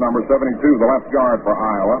Burroughs, number 72, the left guard for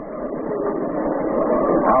Iowa.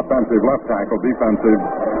 Offensive left tackle, defensive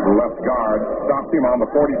left guard. Stopped him on the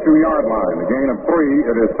 42-yard line. A gain of 3.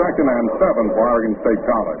 It is 2nd and 7 for Oregon State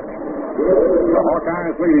College. The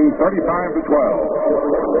Hawkeyes leading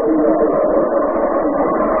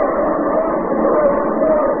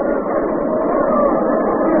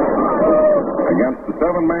 35-12. Against the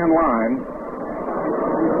 7-man line.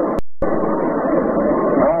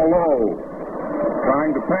 Low,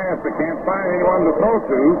 trying to pass, but can't find anyone to throw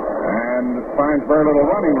to, and finds very little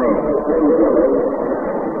running room.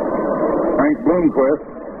 Frank Bloomquist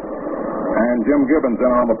and Jim Gibbons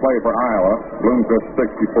in on the play for Iowa. Bloomquist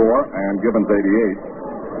 64 and Gibbons 88.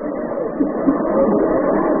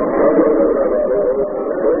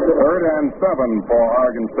 3rd and 7 for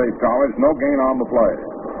Oregon State College. No gain on the play.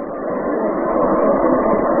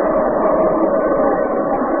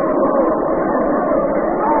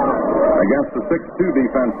 Against the 6-2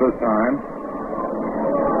 defense this time.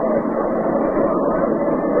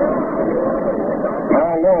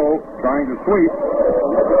 Paul Lowe trying to sweep.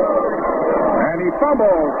 And he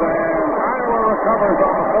fumbles, and Iowa recovers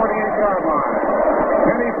on the 48-yard line.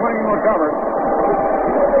 Kenny Ploen recovered.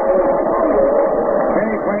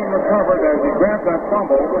 Kenny Ploen recovered as he grabbed that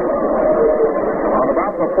fumble on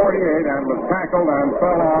about the 48 and was tackled and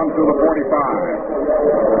fell on to the 45.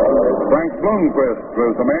 Frank Bloomquist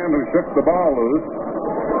was the man who shook the ball loose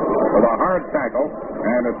with a hard tackle,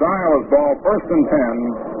 and it's Iowa's ball, 1st and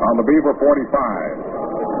 10 on the Beaver 45.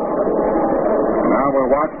 Now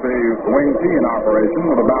we'll watch the wing tee in operation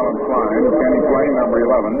with a balanced line. Kenny Ploen, number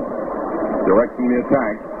 11, directing the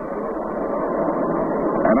attack.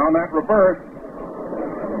 And on that reverse,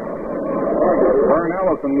 Vern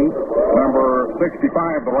Ellison, number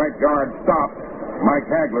 65, the right guard, stopped Mike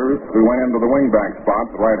Hagler, who went into the wingback spot,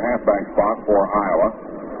 the right halfback spot for Iowa.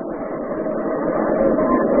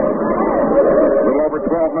 A little over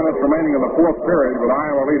 12 minutes remaining in the 4th period, with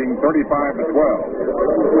Iowa leading 35-12.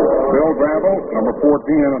 Bill Gravel, number 14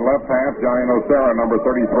 in at left half, Johnny Nocera, number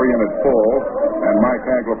 33 in at full, and Mike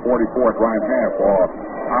Hagler, 44 at right half for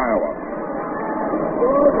Iowa.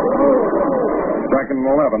 2nd and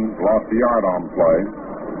 11, lost a yard on play.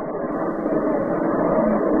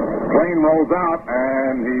 Ploen rolls out,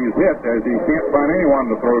 and he's hit as he can't find anyone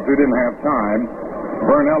to throw to. Didn't have time.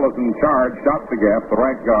 Vern Ellison charged, shot the gap, the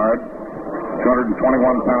right guard,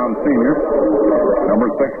 221-pound senior, number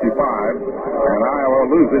 65, and Iowa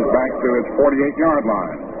loses back to its 48-yard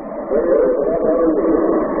line.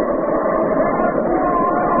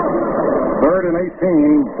 Third and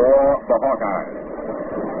 18 for the Hawkeyes.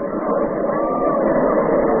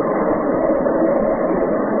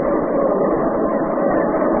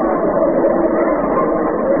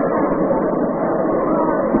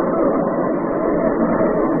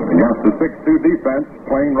 Against the 6-2 defense,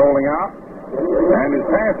 Ploen rolling out, and his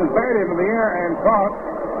pass is batted into the air and caught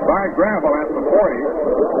by Gravel at the 40.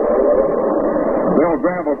 Bill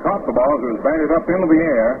Gravel caught the ball. It was batted up into the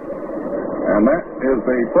air, and that is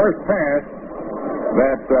the first pass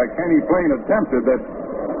that Kenny Ploen attempted that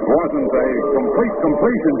wasn't a complete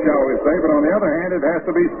completion, shall we say, but on the other hand, it has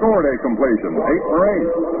to be scored a completion. 8 for 8.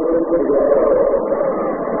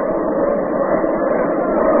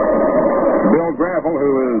 Bill Gravel,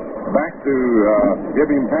 who is back to give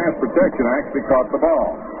him pass protection, actually caught the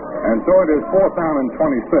ball. And so it is 4th down and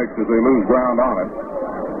 26 as they lose ground on it.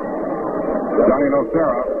 Johnny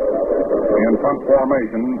Nocera in front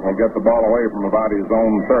formation will get the ball away from about his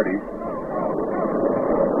own 30.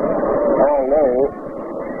 Paul Lowe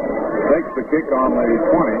takes the kick on the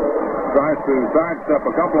 20. Tries to sidestep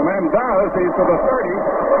a couple of men. Does. He's to the 30.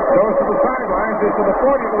 Goes to the sidelines. He's to the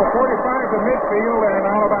 40, to the 45, to midfield, and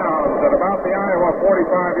out of bounds at about the Iowa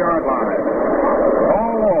 45-yard line.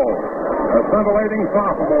 Paul Lowe, a scintillating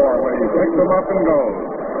sophomore, when he picks him up and goes.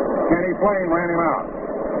 Kenny Ploen ran him out.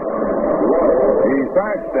 He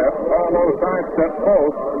sidestepped. Paul Lowe sidestepped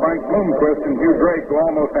both Frank Bloomquist and Hugh Drake, who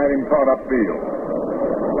almost had him caught upfield.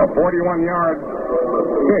 A 41-yard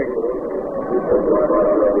kick.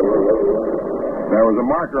 There was a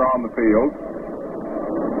marker on the field.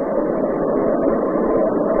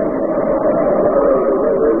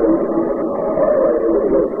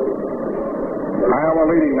 Iowa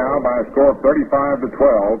leading now by a score of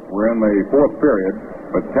 35-12. We're in the fourth period,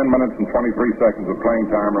 with 10 minutes and 23 seconds of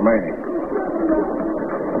playing time remaining.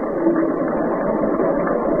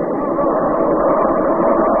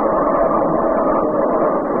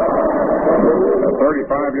 A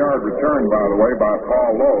 35-yard return, by the way, by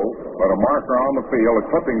Paul Lowe, but a marker on the field, a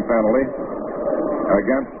clipping penalty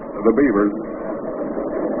against the Beavers.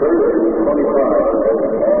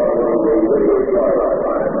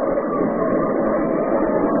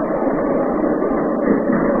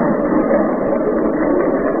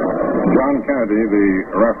 John Kennedy, the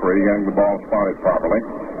referee, getting the ball spotted properly.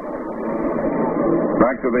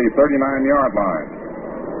 Back to the 39-yard line.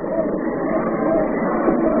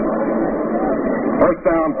 First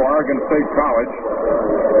down for Oregon State College.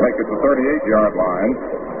 Make it the 38-yard line.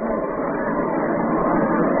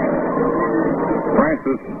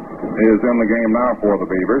 Francis is in the game now for the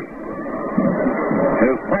Beavers.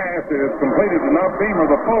 His pass is completed to Nub Beamer,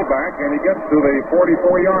 the fullback, and he gets to the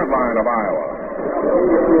 44-yard line of Iowa.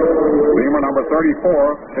 Beamer, number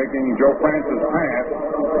 34, taking Joe Francis' pass.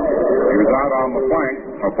 He was out on the flank,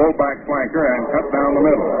 a fullback flanker, and cut down the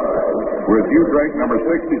middle. With Hugh Drake, number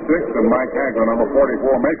 66, and Mike Hagler, number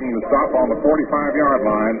 44, making the stop on the 45-yard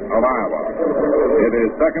line of Iowa. It is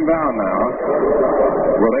second down now,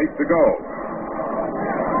 with 8 to go.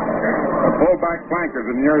 A fullback flanker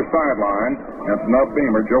to the near sideline. That's Nub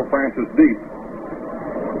Beamer, Joe Francis deep.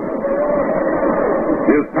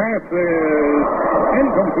 His pass is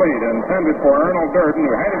incomplete, intended for Arnold Durden,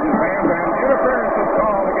 who had it in his hands, and interference is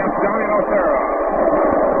called against Johnny Nocera.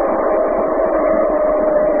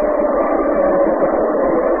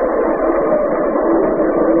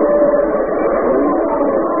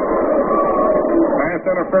 Pass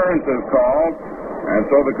interference is called, and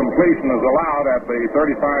so the completion is allowed at the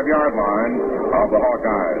 35-yard line of the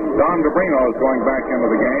Hawkeyes. Don DeBrino is going back into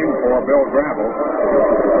the game for Bill Gravel.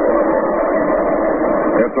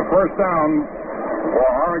 It's a first down for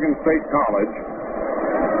Oregon State College.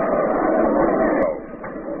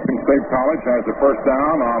 Oregon State College has a first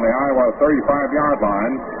down on the Iowa 35-yard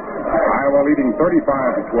line. Iowa leading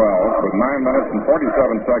 35-12 with 9 minutes and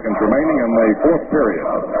 47 seconds remaining in the fourth period.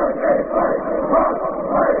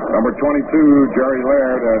 Number 22, Jerry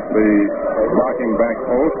Laird at the blocking back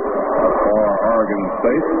post for Oregon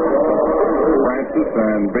State. Francis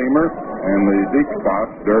and Beamer in the deep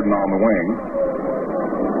spots, Durden on the wing.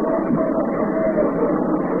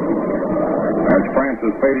 As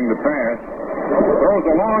Francis fading the pass, throws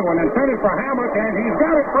a long one intended for Hammock, and he's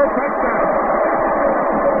got it for a touchdown.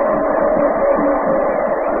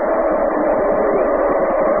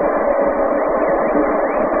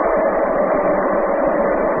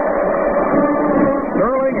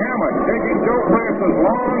 Sterling Hammock taking Joe Francis'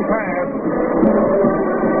 long pass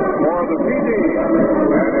for the TD,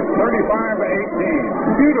 and it's 35-18.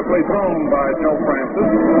 Beautifully thrown by Joe Francis,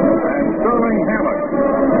 and Sterling Hammock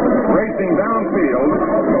racing downfield,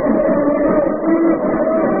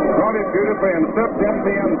 caught it beautifully and stepped into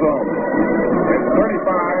the end zone. It's 35-18.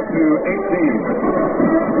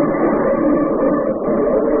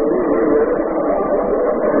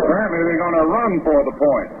 Apparently they're going to run for the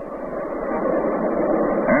point.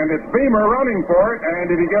 And it's Beamer running for it, and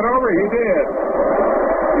did he get over? He did.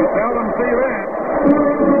 You seldom see that.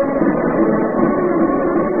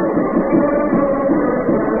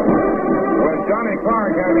 With Johnny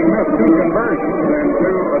Clark having missed 2 conversions and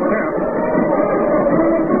 2 attempts,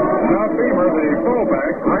 now Beamer, the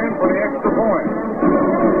fullback, ran for the extra point.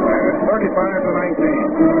 And it's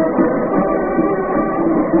 35-19.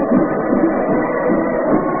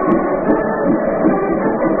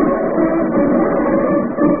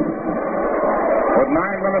 With 9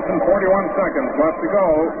 minutes and 41 seconds left to go,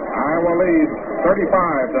 Iowa leads 35-19.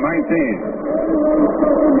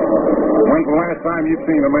 When's the last time you've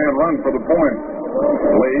seen a man run for the point,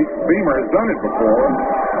 Lee? Beamer has done it before.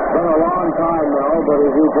 It's been a long time now, but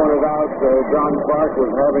as you pointed out, John Clark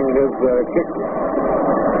was having his kick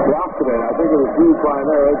blocked today. I think it was due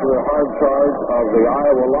primarily to the hard charge of the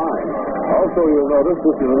Iowa line. Also, you'll notice,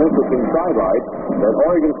 this is an interesting sidelight, that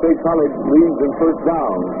Oregon State College leads in first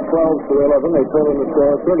down, 12-11. They total the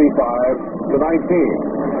score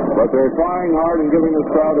 35-19. But they're trying hard and giving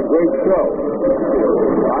this crowd a great show.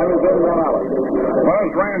 Time is in, Mel Allen.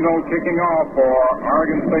 Buzz Randall kicking off for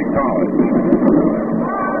Oregon State College.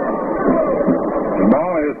 The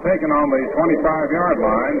ball is taken on the 25-yard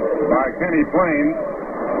line by Kenny Ploen.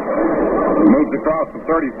 Moves across the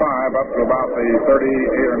 35 up to about the 38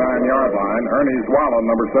 or 9-yard line. Ernie Zwala,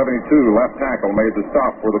 number 72, left tackle, made the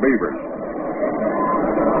stop for the Beavers.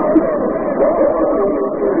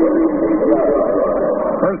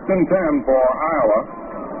 First and 10 for Iowa.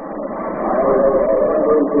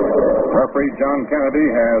 Referee John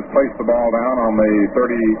Kennedy has placed the ball down on the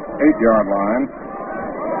 38-yard line.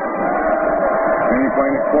 Kenny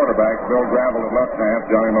Ploen at quarterback, Bill Gravel at left half,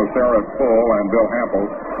 Johnny Nocera at full, and Bill Hampel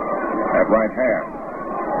at right half.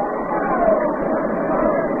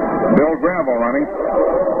 Bill Gravel running.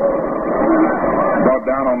 Brought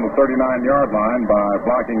down on the 39-yard line by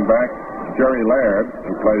blocking back Jerry Laird,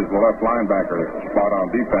 who plays the left linebacker spot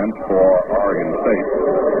on defense for Oregon State.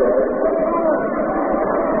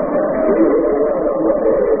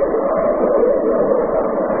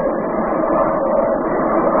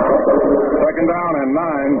 Second down and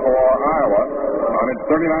 9 for Iowa on its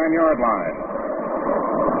 39-yard line.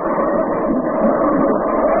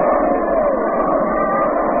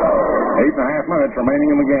 Eight and a half minutes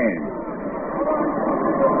remaining in the game.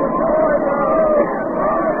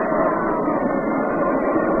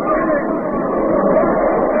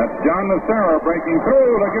 That's John Nocera breaking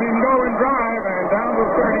through. Look at him go and drive, and down to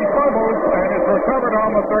 30, fumbles, and it's recovered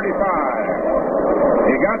on the 35.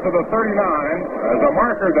 He got to the 39 as a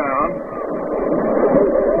marker down.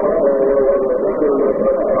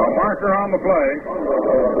 A marker on the play.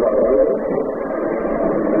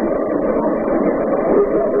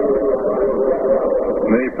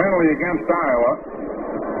 The penalty against Iowa.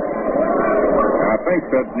 I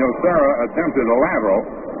think that Nocera attempted a lateral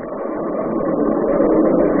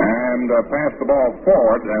and passed the ball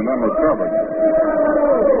forward and then recovered.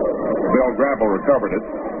 Bill Gravel recovered it,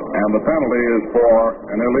 and the penalty is for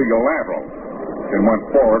an illegal lateral. It went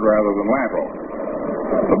forward rather than lateral.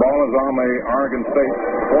 The ball is on the Oregon State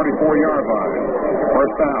 44-yard line.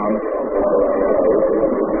 First down.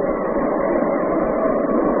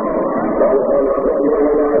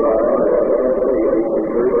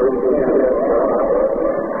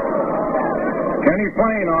 Kenny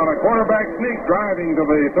Ploen on a quarterback sneak driving to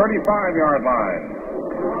the 35-yard line.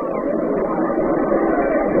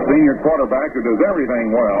 Senior quarterback who does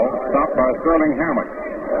everything well, stopped by Sterling Hammock.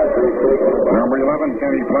 Number 11,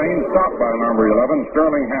 Kenny Ploen, stopped by number 11,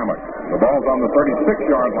 Sterling Hammock. The ball's on the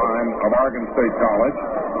 36-yard line of Oregon State College.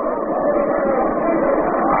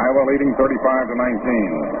 Iowa leading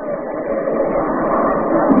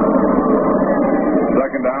 35-19.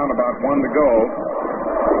 Second down, about 1 to go.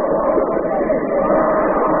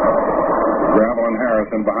 Gravel and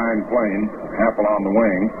Harrison behind Ploen. Happel on the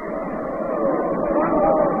wing.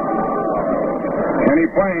 Kenny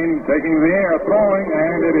Ploen taking the air, throwing,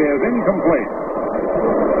 and it is incomplete.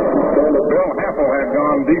 Bill Happel had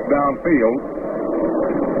gone deep downfield.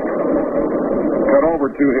 Cut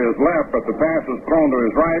over to his left, but the pass was thrown to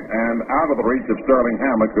his right and out of the reach of Sterling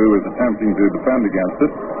Hammock, who is attempting to defend against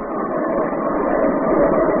it.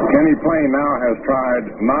 Kenny Ploen now has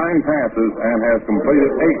tried 9 passes and has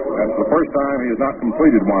completed 8. That's the first time he has not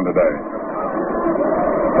completed one today.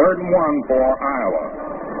 Third and 1 for Iowa.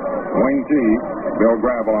 Wing T, Bill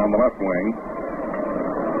Gravel on the left wing.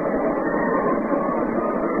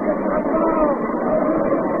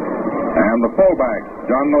 And the fullback,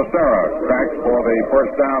 John Nocera, cracks for the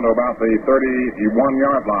first down to about the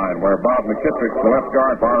 31-yard line, where Bob McKittrick, the left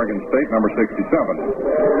guard for Oregon State, number 67,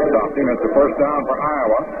 stopped him at the first down for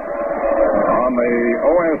Iowa on the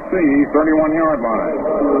OSC 31-yard line.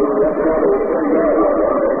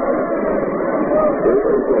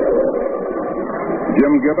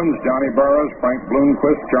 Jim Gibbons, Johnny Burroughs, Frank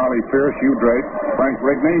Bloomquist, Charlie Pierce, Hugh Drake, Frank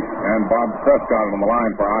Rigney, and Bob Prescott on the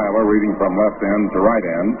line for Iowa, reading from left end to right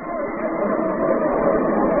end.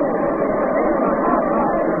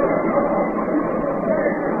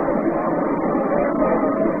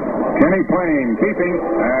 Kenny Ploen keeping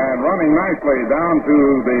and running nicely down to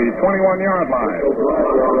the 21-yard line.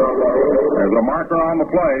 There's a marker on the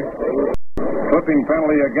play. Clipping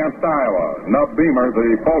penalty against Iowa. Nub Beamer,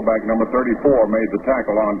 the fullback, number 34, made the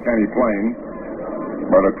tackle on Kenny Ploen,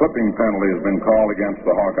 but a clipping penalty has been called against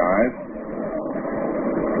the Hawkeyes.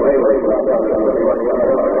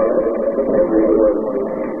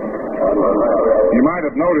 You might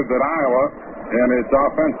have noted that Iowa, in its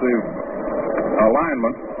offensive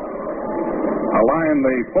alignment, aligned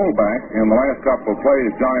the fullback in the last couple of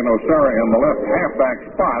plays, Johnny Nocera, in the left halfback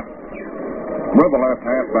spot, with the left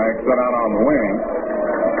halfback set out on the wing,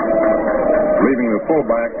 leaving the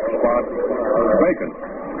fullback spot vacant.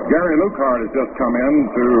 Gary Lukehart has just come in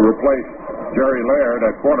to replace Jerry Laird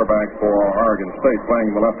at quarterback for Oregon State,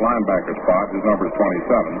 playing the left linebacker spot. His number is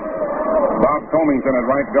 27. Bob Comington at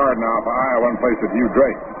right guard now for Iowa in place of Hugh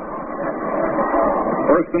Drake.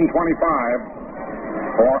 First and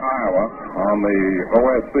 25 for Iowa on the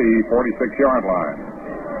OSC 46-yard line.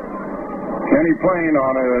 Kenny Ploen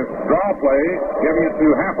on a draw play, giving it to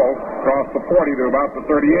Happel across the 40 to about the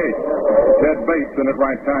 38. Ted Bates in at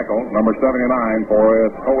right tackle, number 79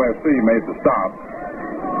 for OSC, made the stop.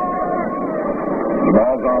 The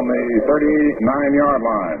ball's on the 39-yard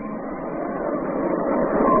line.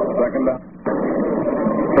 Second down.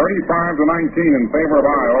 35-19 in favor of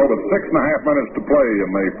Iowa with 6.5 minutes to play in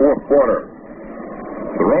the fourth quarter.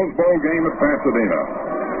 The Rose Bowl game at Pasadena.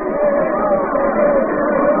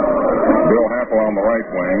 Bill Happel on the right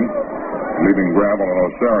wing, leaving Gravel and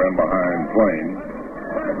Nocera in behind Ploen.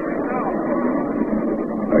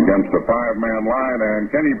 Against a 5-man line, and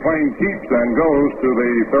Kenny Ploen keeps and goes to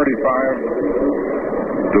the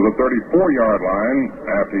 34-yard line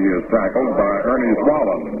after he is tackled by Ernie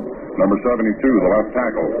Wallen, number 72, the left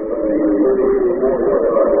tackle.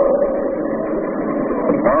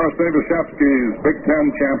 Forrest Evashevski's Big Ten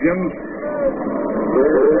champions,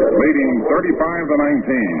 leading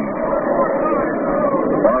 35-19.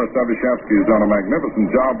 Forrest Evashevski has done a magnificent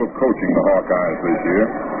job of coaching the Hawkeyes this year,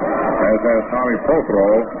 as has Tommy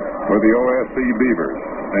Prothero with the OSC Beavers.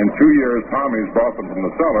 In 2 years, Tommy's brought them from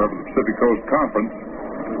the cellar of the Pacific Coast Conference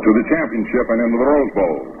to the championship and into the Rose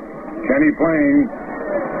Bowl. Kenny Ploen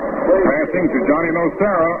passing to Johnny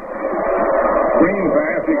Nocera. Screen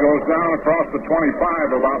pass, he goes down across the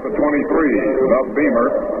 25, about the 23. Love Beamer,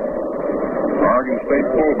 Oregon State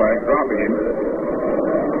fullback, dropping him.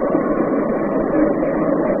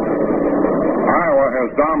 Iowa has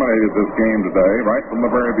dominated this game today, right from the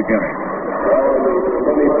very beginning.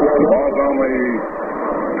 The ball's on the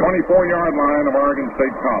 24-yard line of Oregon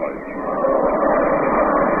State College.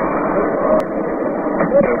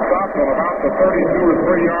 It's stopped on about the 32 or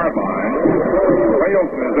 3-yard line.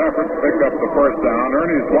 Fails in his effort to pick up the first down.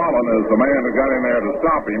 Ernie Wallen is the man who got in there to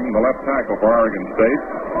stop him, the left tackle for Oregon State,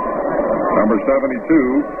 number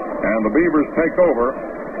 72, and the Beavers take over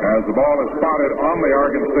as the ball is spotted on the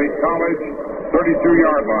Oregon State College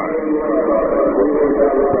 32-yard line.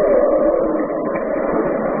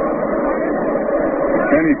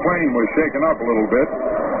 Kenny Ploen was shaken up a little bit,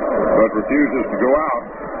 but refuses to go out.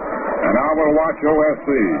 And now we'll watch OSC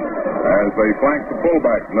as they flank the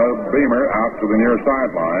fullback, Nub Beamer, out to the near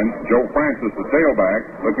sideline. Joe Francis, the tailback,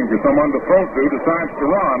 looking for someone to throw to, decides to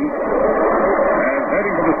run. And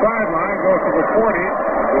heading to the sideline, goes to the 40,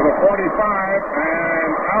 to the 45,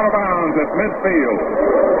 and out of bounds at midfield.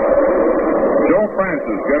 Joe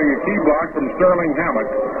Francis, getting a key block from Sterling Hammock,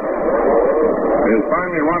 is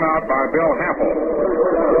finally run out by Bill Happel.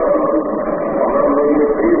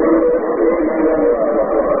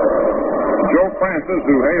 Joe Francis,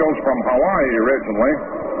 who hails from Hawaii originally,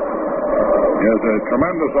 is a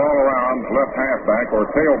tremendous all-around left halfback or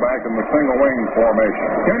tailback in the single wing formation.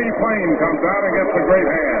 Kenny Ploen comes out and gets a great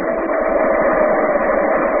hand.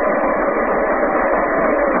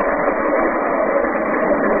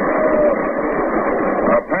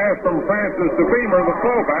 A pass from Francis to Beamer, the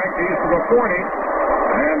fullback. He's to the 40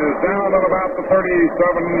 and is down at about the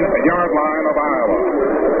 37-yard line of Iowa.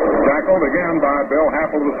 Tackled again by Bill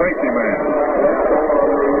Happel, the safety man.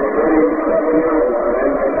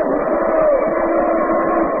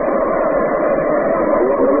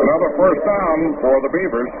 Another first down for the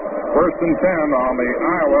Beavers. First and 10 on the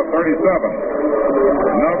Iowa 37.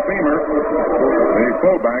 Nub Beamer, the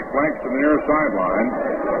fullback, flanks to the near sideline.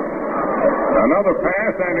 Another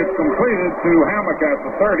pass, and it's completed to Hammock at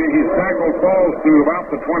the 30. He's tackled, falls to about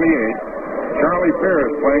the 28. Charlie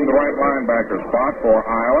Pierce playing the right linebacker spot for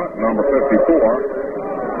Iowa, number 54.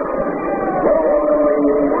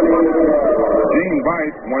 Gene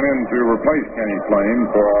Veit went in to replace Kenny Ploen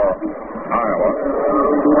for Iowa.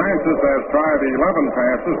 Francis has tried 11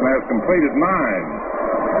 passes and has completed 9.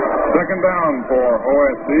 Second down for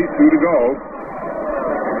OSC, 2 to go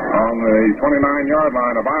on the 29-yard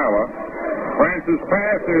line of Iowa. Francis'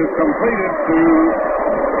 pass is completed to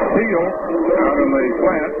Teal out in the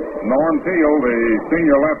flat. Norm Teal, the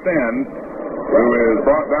senior left end, who is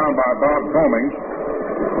brought down by Bob Comings.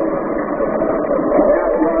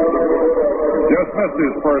 missed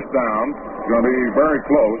his first down. It's going to be very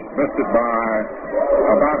close. Missed it by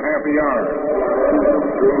about half a yard.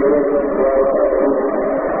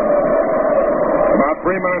 About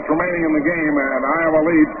 3 minutes remaining in the game, and Iowa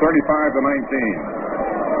leads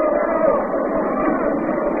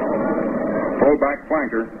 35-19. Fullback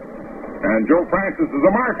flanker. And Joe Francis is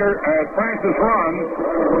a marker as Francis runs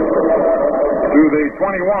to the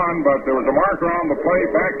 21, but there was a marker on the play,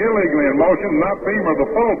 back illegally in motion. Nuff Beamer, the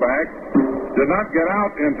fullback, did not get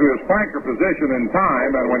out into his flanker position in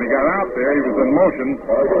time, and when he got out there, he was in motion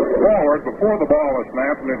forward before the ball was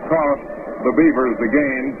snapped, and it cost the Beavers the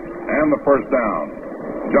gain and the first down.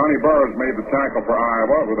 Johnny Burroughs made the tackle for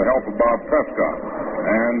Iowa with the help of Bob Prescott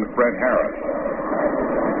and Fred Harris.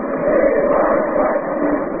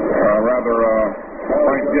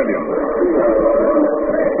 Frank Gilliam.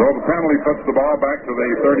 So the penalty puts the ball back to the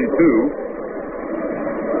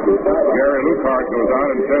 32. Gary Lukehart goes out,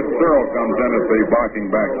 and Ted Searle comes in at the blocking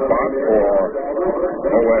back spot for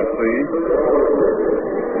OSC.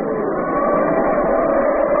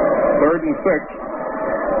 3rd and 6.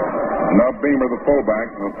 Nuff Beamer, the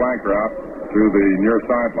fullback, and the flanker out to the near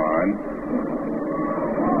sideline.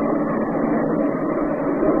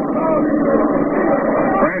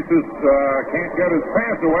 Francis can't get his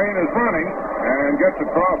pass away and is running and gets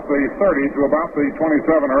across the 30 to about the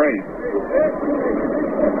 27 or 8.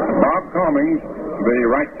 Bob Cummings, the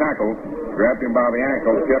right tackle, grabbed him by the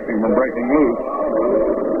ankles, kept him from breaking loose.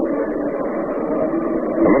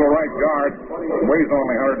 The little right guard weighs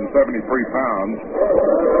only 173 pounds.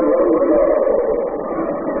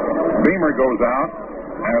 Beamer goes out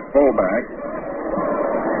at fullback.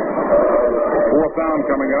 4th down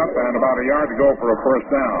coming up, and about a yard to go for a first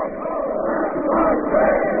down.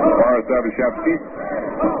 Forrest Evashevski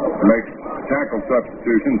makes tackle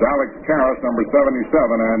substitutions. Alex Karras, number 77,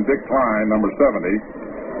 and Dick Klein, number 70,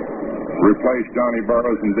 replace Johnny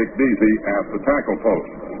Burroughs and Dick Deasy at the tackle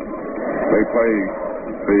post. They play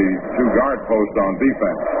the 2 guard posts on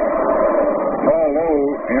defense. Paul Lowe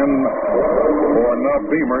in for Nuff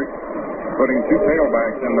Beamer, putting 2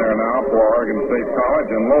 tailbacks in there now for Oregon State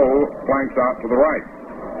College, and Lowe flanks out to the right.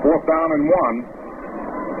 4th down and 1.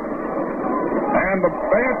 And the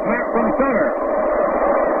bad snap from center.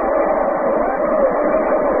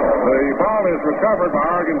 The ball is recovered by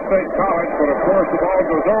Oregon State College, but of course the ball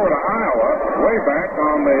goes over to Iowa, way back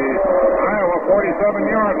on the Iowa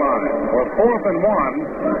 47-yard line. For 4th and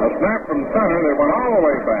 1, a snap from center that went all the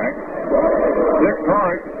way back. Dick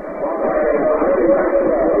Torek,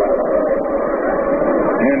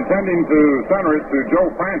 intending to center it to Joe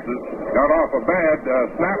Francis, got off a bad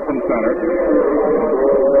snap from center.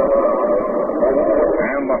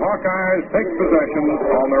 And the Hawkeyes take possession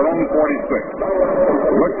on their own 46.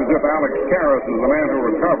 It looks as if Alex Karras is the man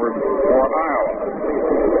who recovered for Iowa.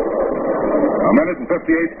 A minute and 58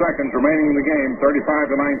 seconds remaining in the game,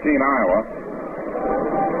 35-19 Iowa.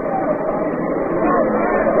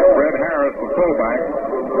 Fred Harris, the fullback,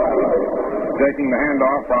 taking the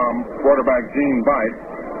handoff from quarterback Gene Veit.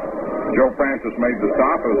 Joe Francis made the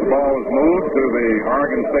stop as the ball was moved to the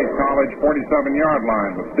Oregon State College 47-yard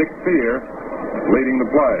line with Dick Fear leading the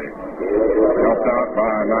play. Helped out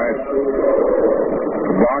by a nice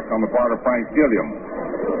block on the part of Frank Gilliam.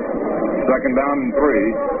 2nd down and 3.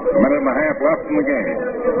 A minute and a half left in the game.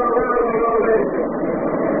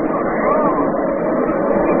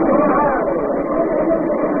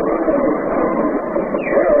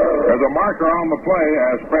 There's a marker on the play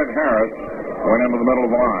as Fred Harris went into the middle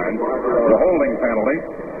of the line. The holding penalty.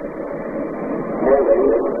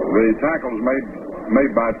 The tackles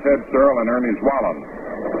made by Ted Searle and Ernie Zwallen.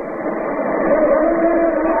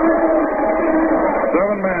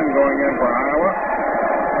 7 men going in for Iowa.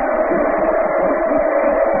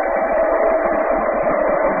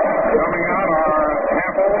 Coming out are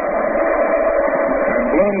Happel and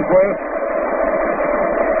Bloomquist.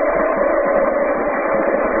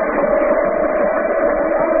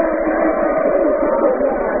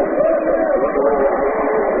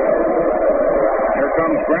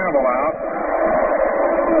 Gravel out.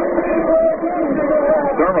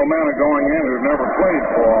 Several men are going in who've never played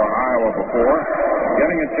for Iowa before,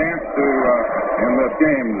 getting a chance to, in this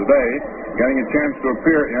game today, getting a chance to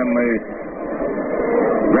appear in the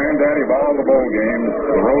granddaddy of all the bowl games,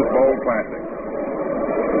 the Rose Bowl Pact.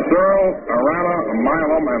 Searle, Arana,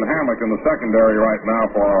 Milam, and Hammock in the secondary right now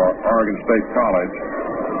for Oregon State College.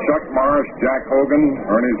 Chuck Morris, Jack Hogan,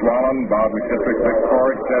 Ernie Zwallen, Bob McKissick, Dick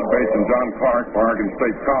Torek, Ted Bates, and John Clark for Oregon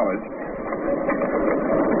State College.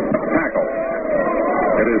 Tackle.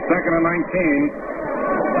 It is 2nd and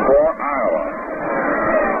 19 for Iowa.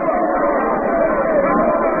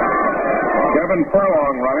 Kevin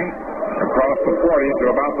Furlong running. across the 40 to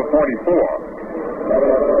about the 44.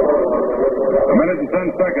 A minute and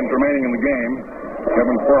 10 seconds remaining in the game.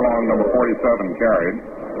 Kevin Furlong, number 47, carried.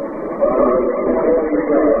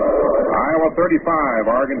 Iowa 35,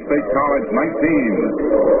 Oregon State College 19.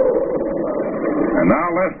 And now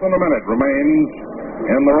less than a minute remains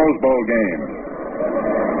in the Rose Bowl game.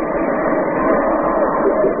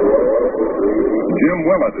 Jim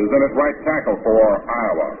Willett is in at right tackle for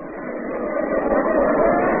Iowa.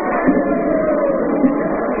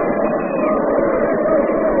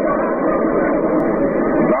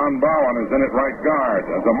 Don Bowen is in at right guard.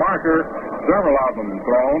 As a marker, several of them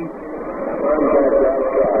thrown.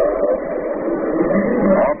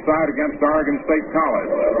 Offside against Oregon State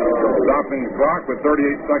College. Stopping the clock with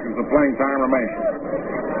 38 seconds of playing time remaining.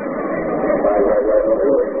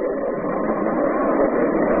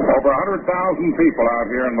 Over 100,000 people out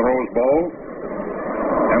here in the Rose Bowl,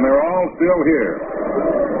 and they're all still here.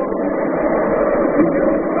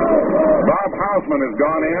 Bob Hausman has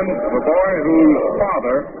gone in, the boy whose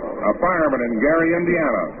father, a fireman in Gary,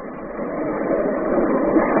 Indiana,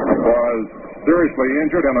 was seriously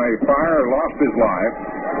injured in a fire, lost his life,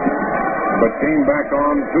 but came back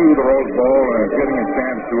on to the Rose Bowl and is getting a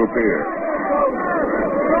chance to appear.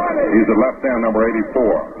 He's at left end, number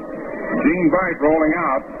 84. Gene Bright rolling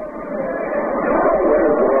out.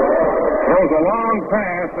 Throws a long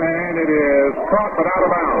pass, and it is caught but out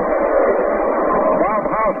of bounds. Bob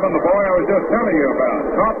Hausman, the boy I was just telling you about,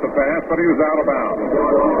 caught the pass, but he was out of bounds.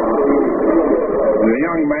 The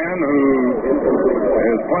young man who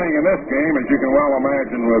is playing in this game, as you can well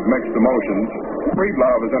imagine, with mixed emotions.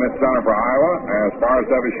 Friedlove is in at center for Iowa, as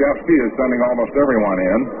Forrest Evashevski is sending almost everyone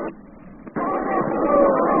in.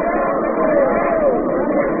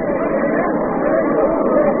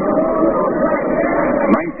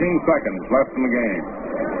 19 seconds left in the game.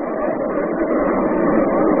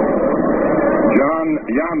 John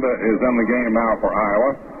Yonda is in the game now for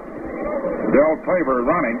Iowa. Del Claver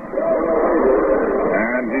running,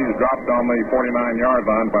 and he's dropped on the 49-yard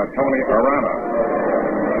line by Tony Arana.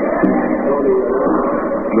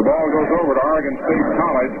 The ball goes over to Oregon State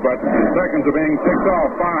College, but the seconds are being ticked off.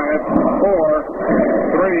 5, 4,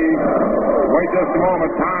 3. Wait just a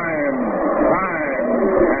moment. Time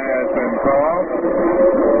has been called.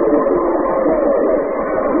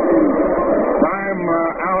 Time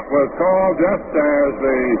out was called just as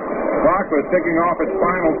the clock was ticking off its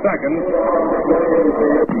final seconds.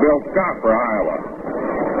 Bill Scott for Iowa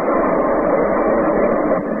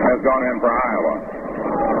has gone in for Iowa.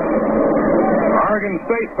 Oregon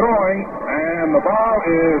State throwing, and the ball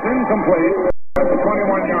is incomplete at the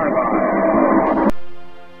 21-yard line.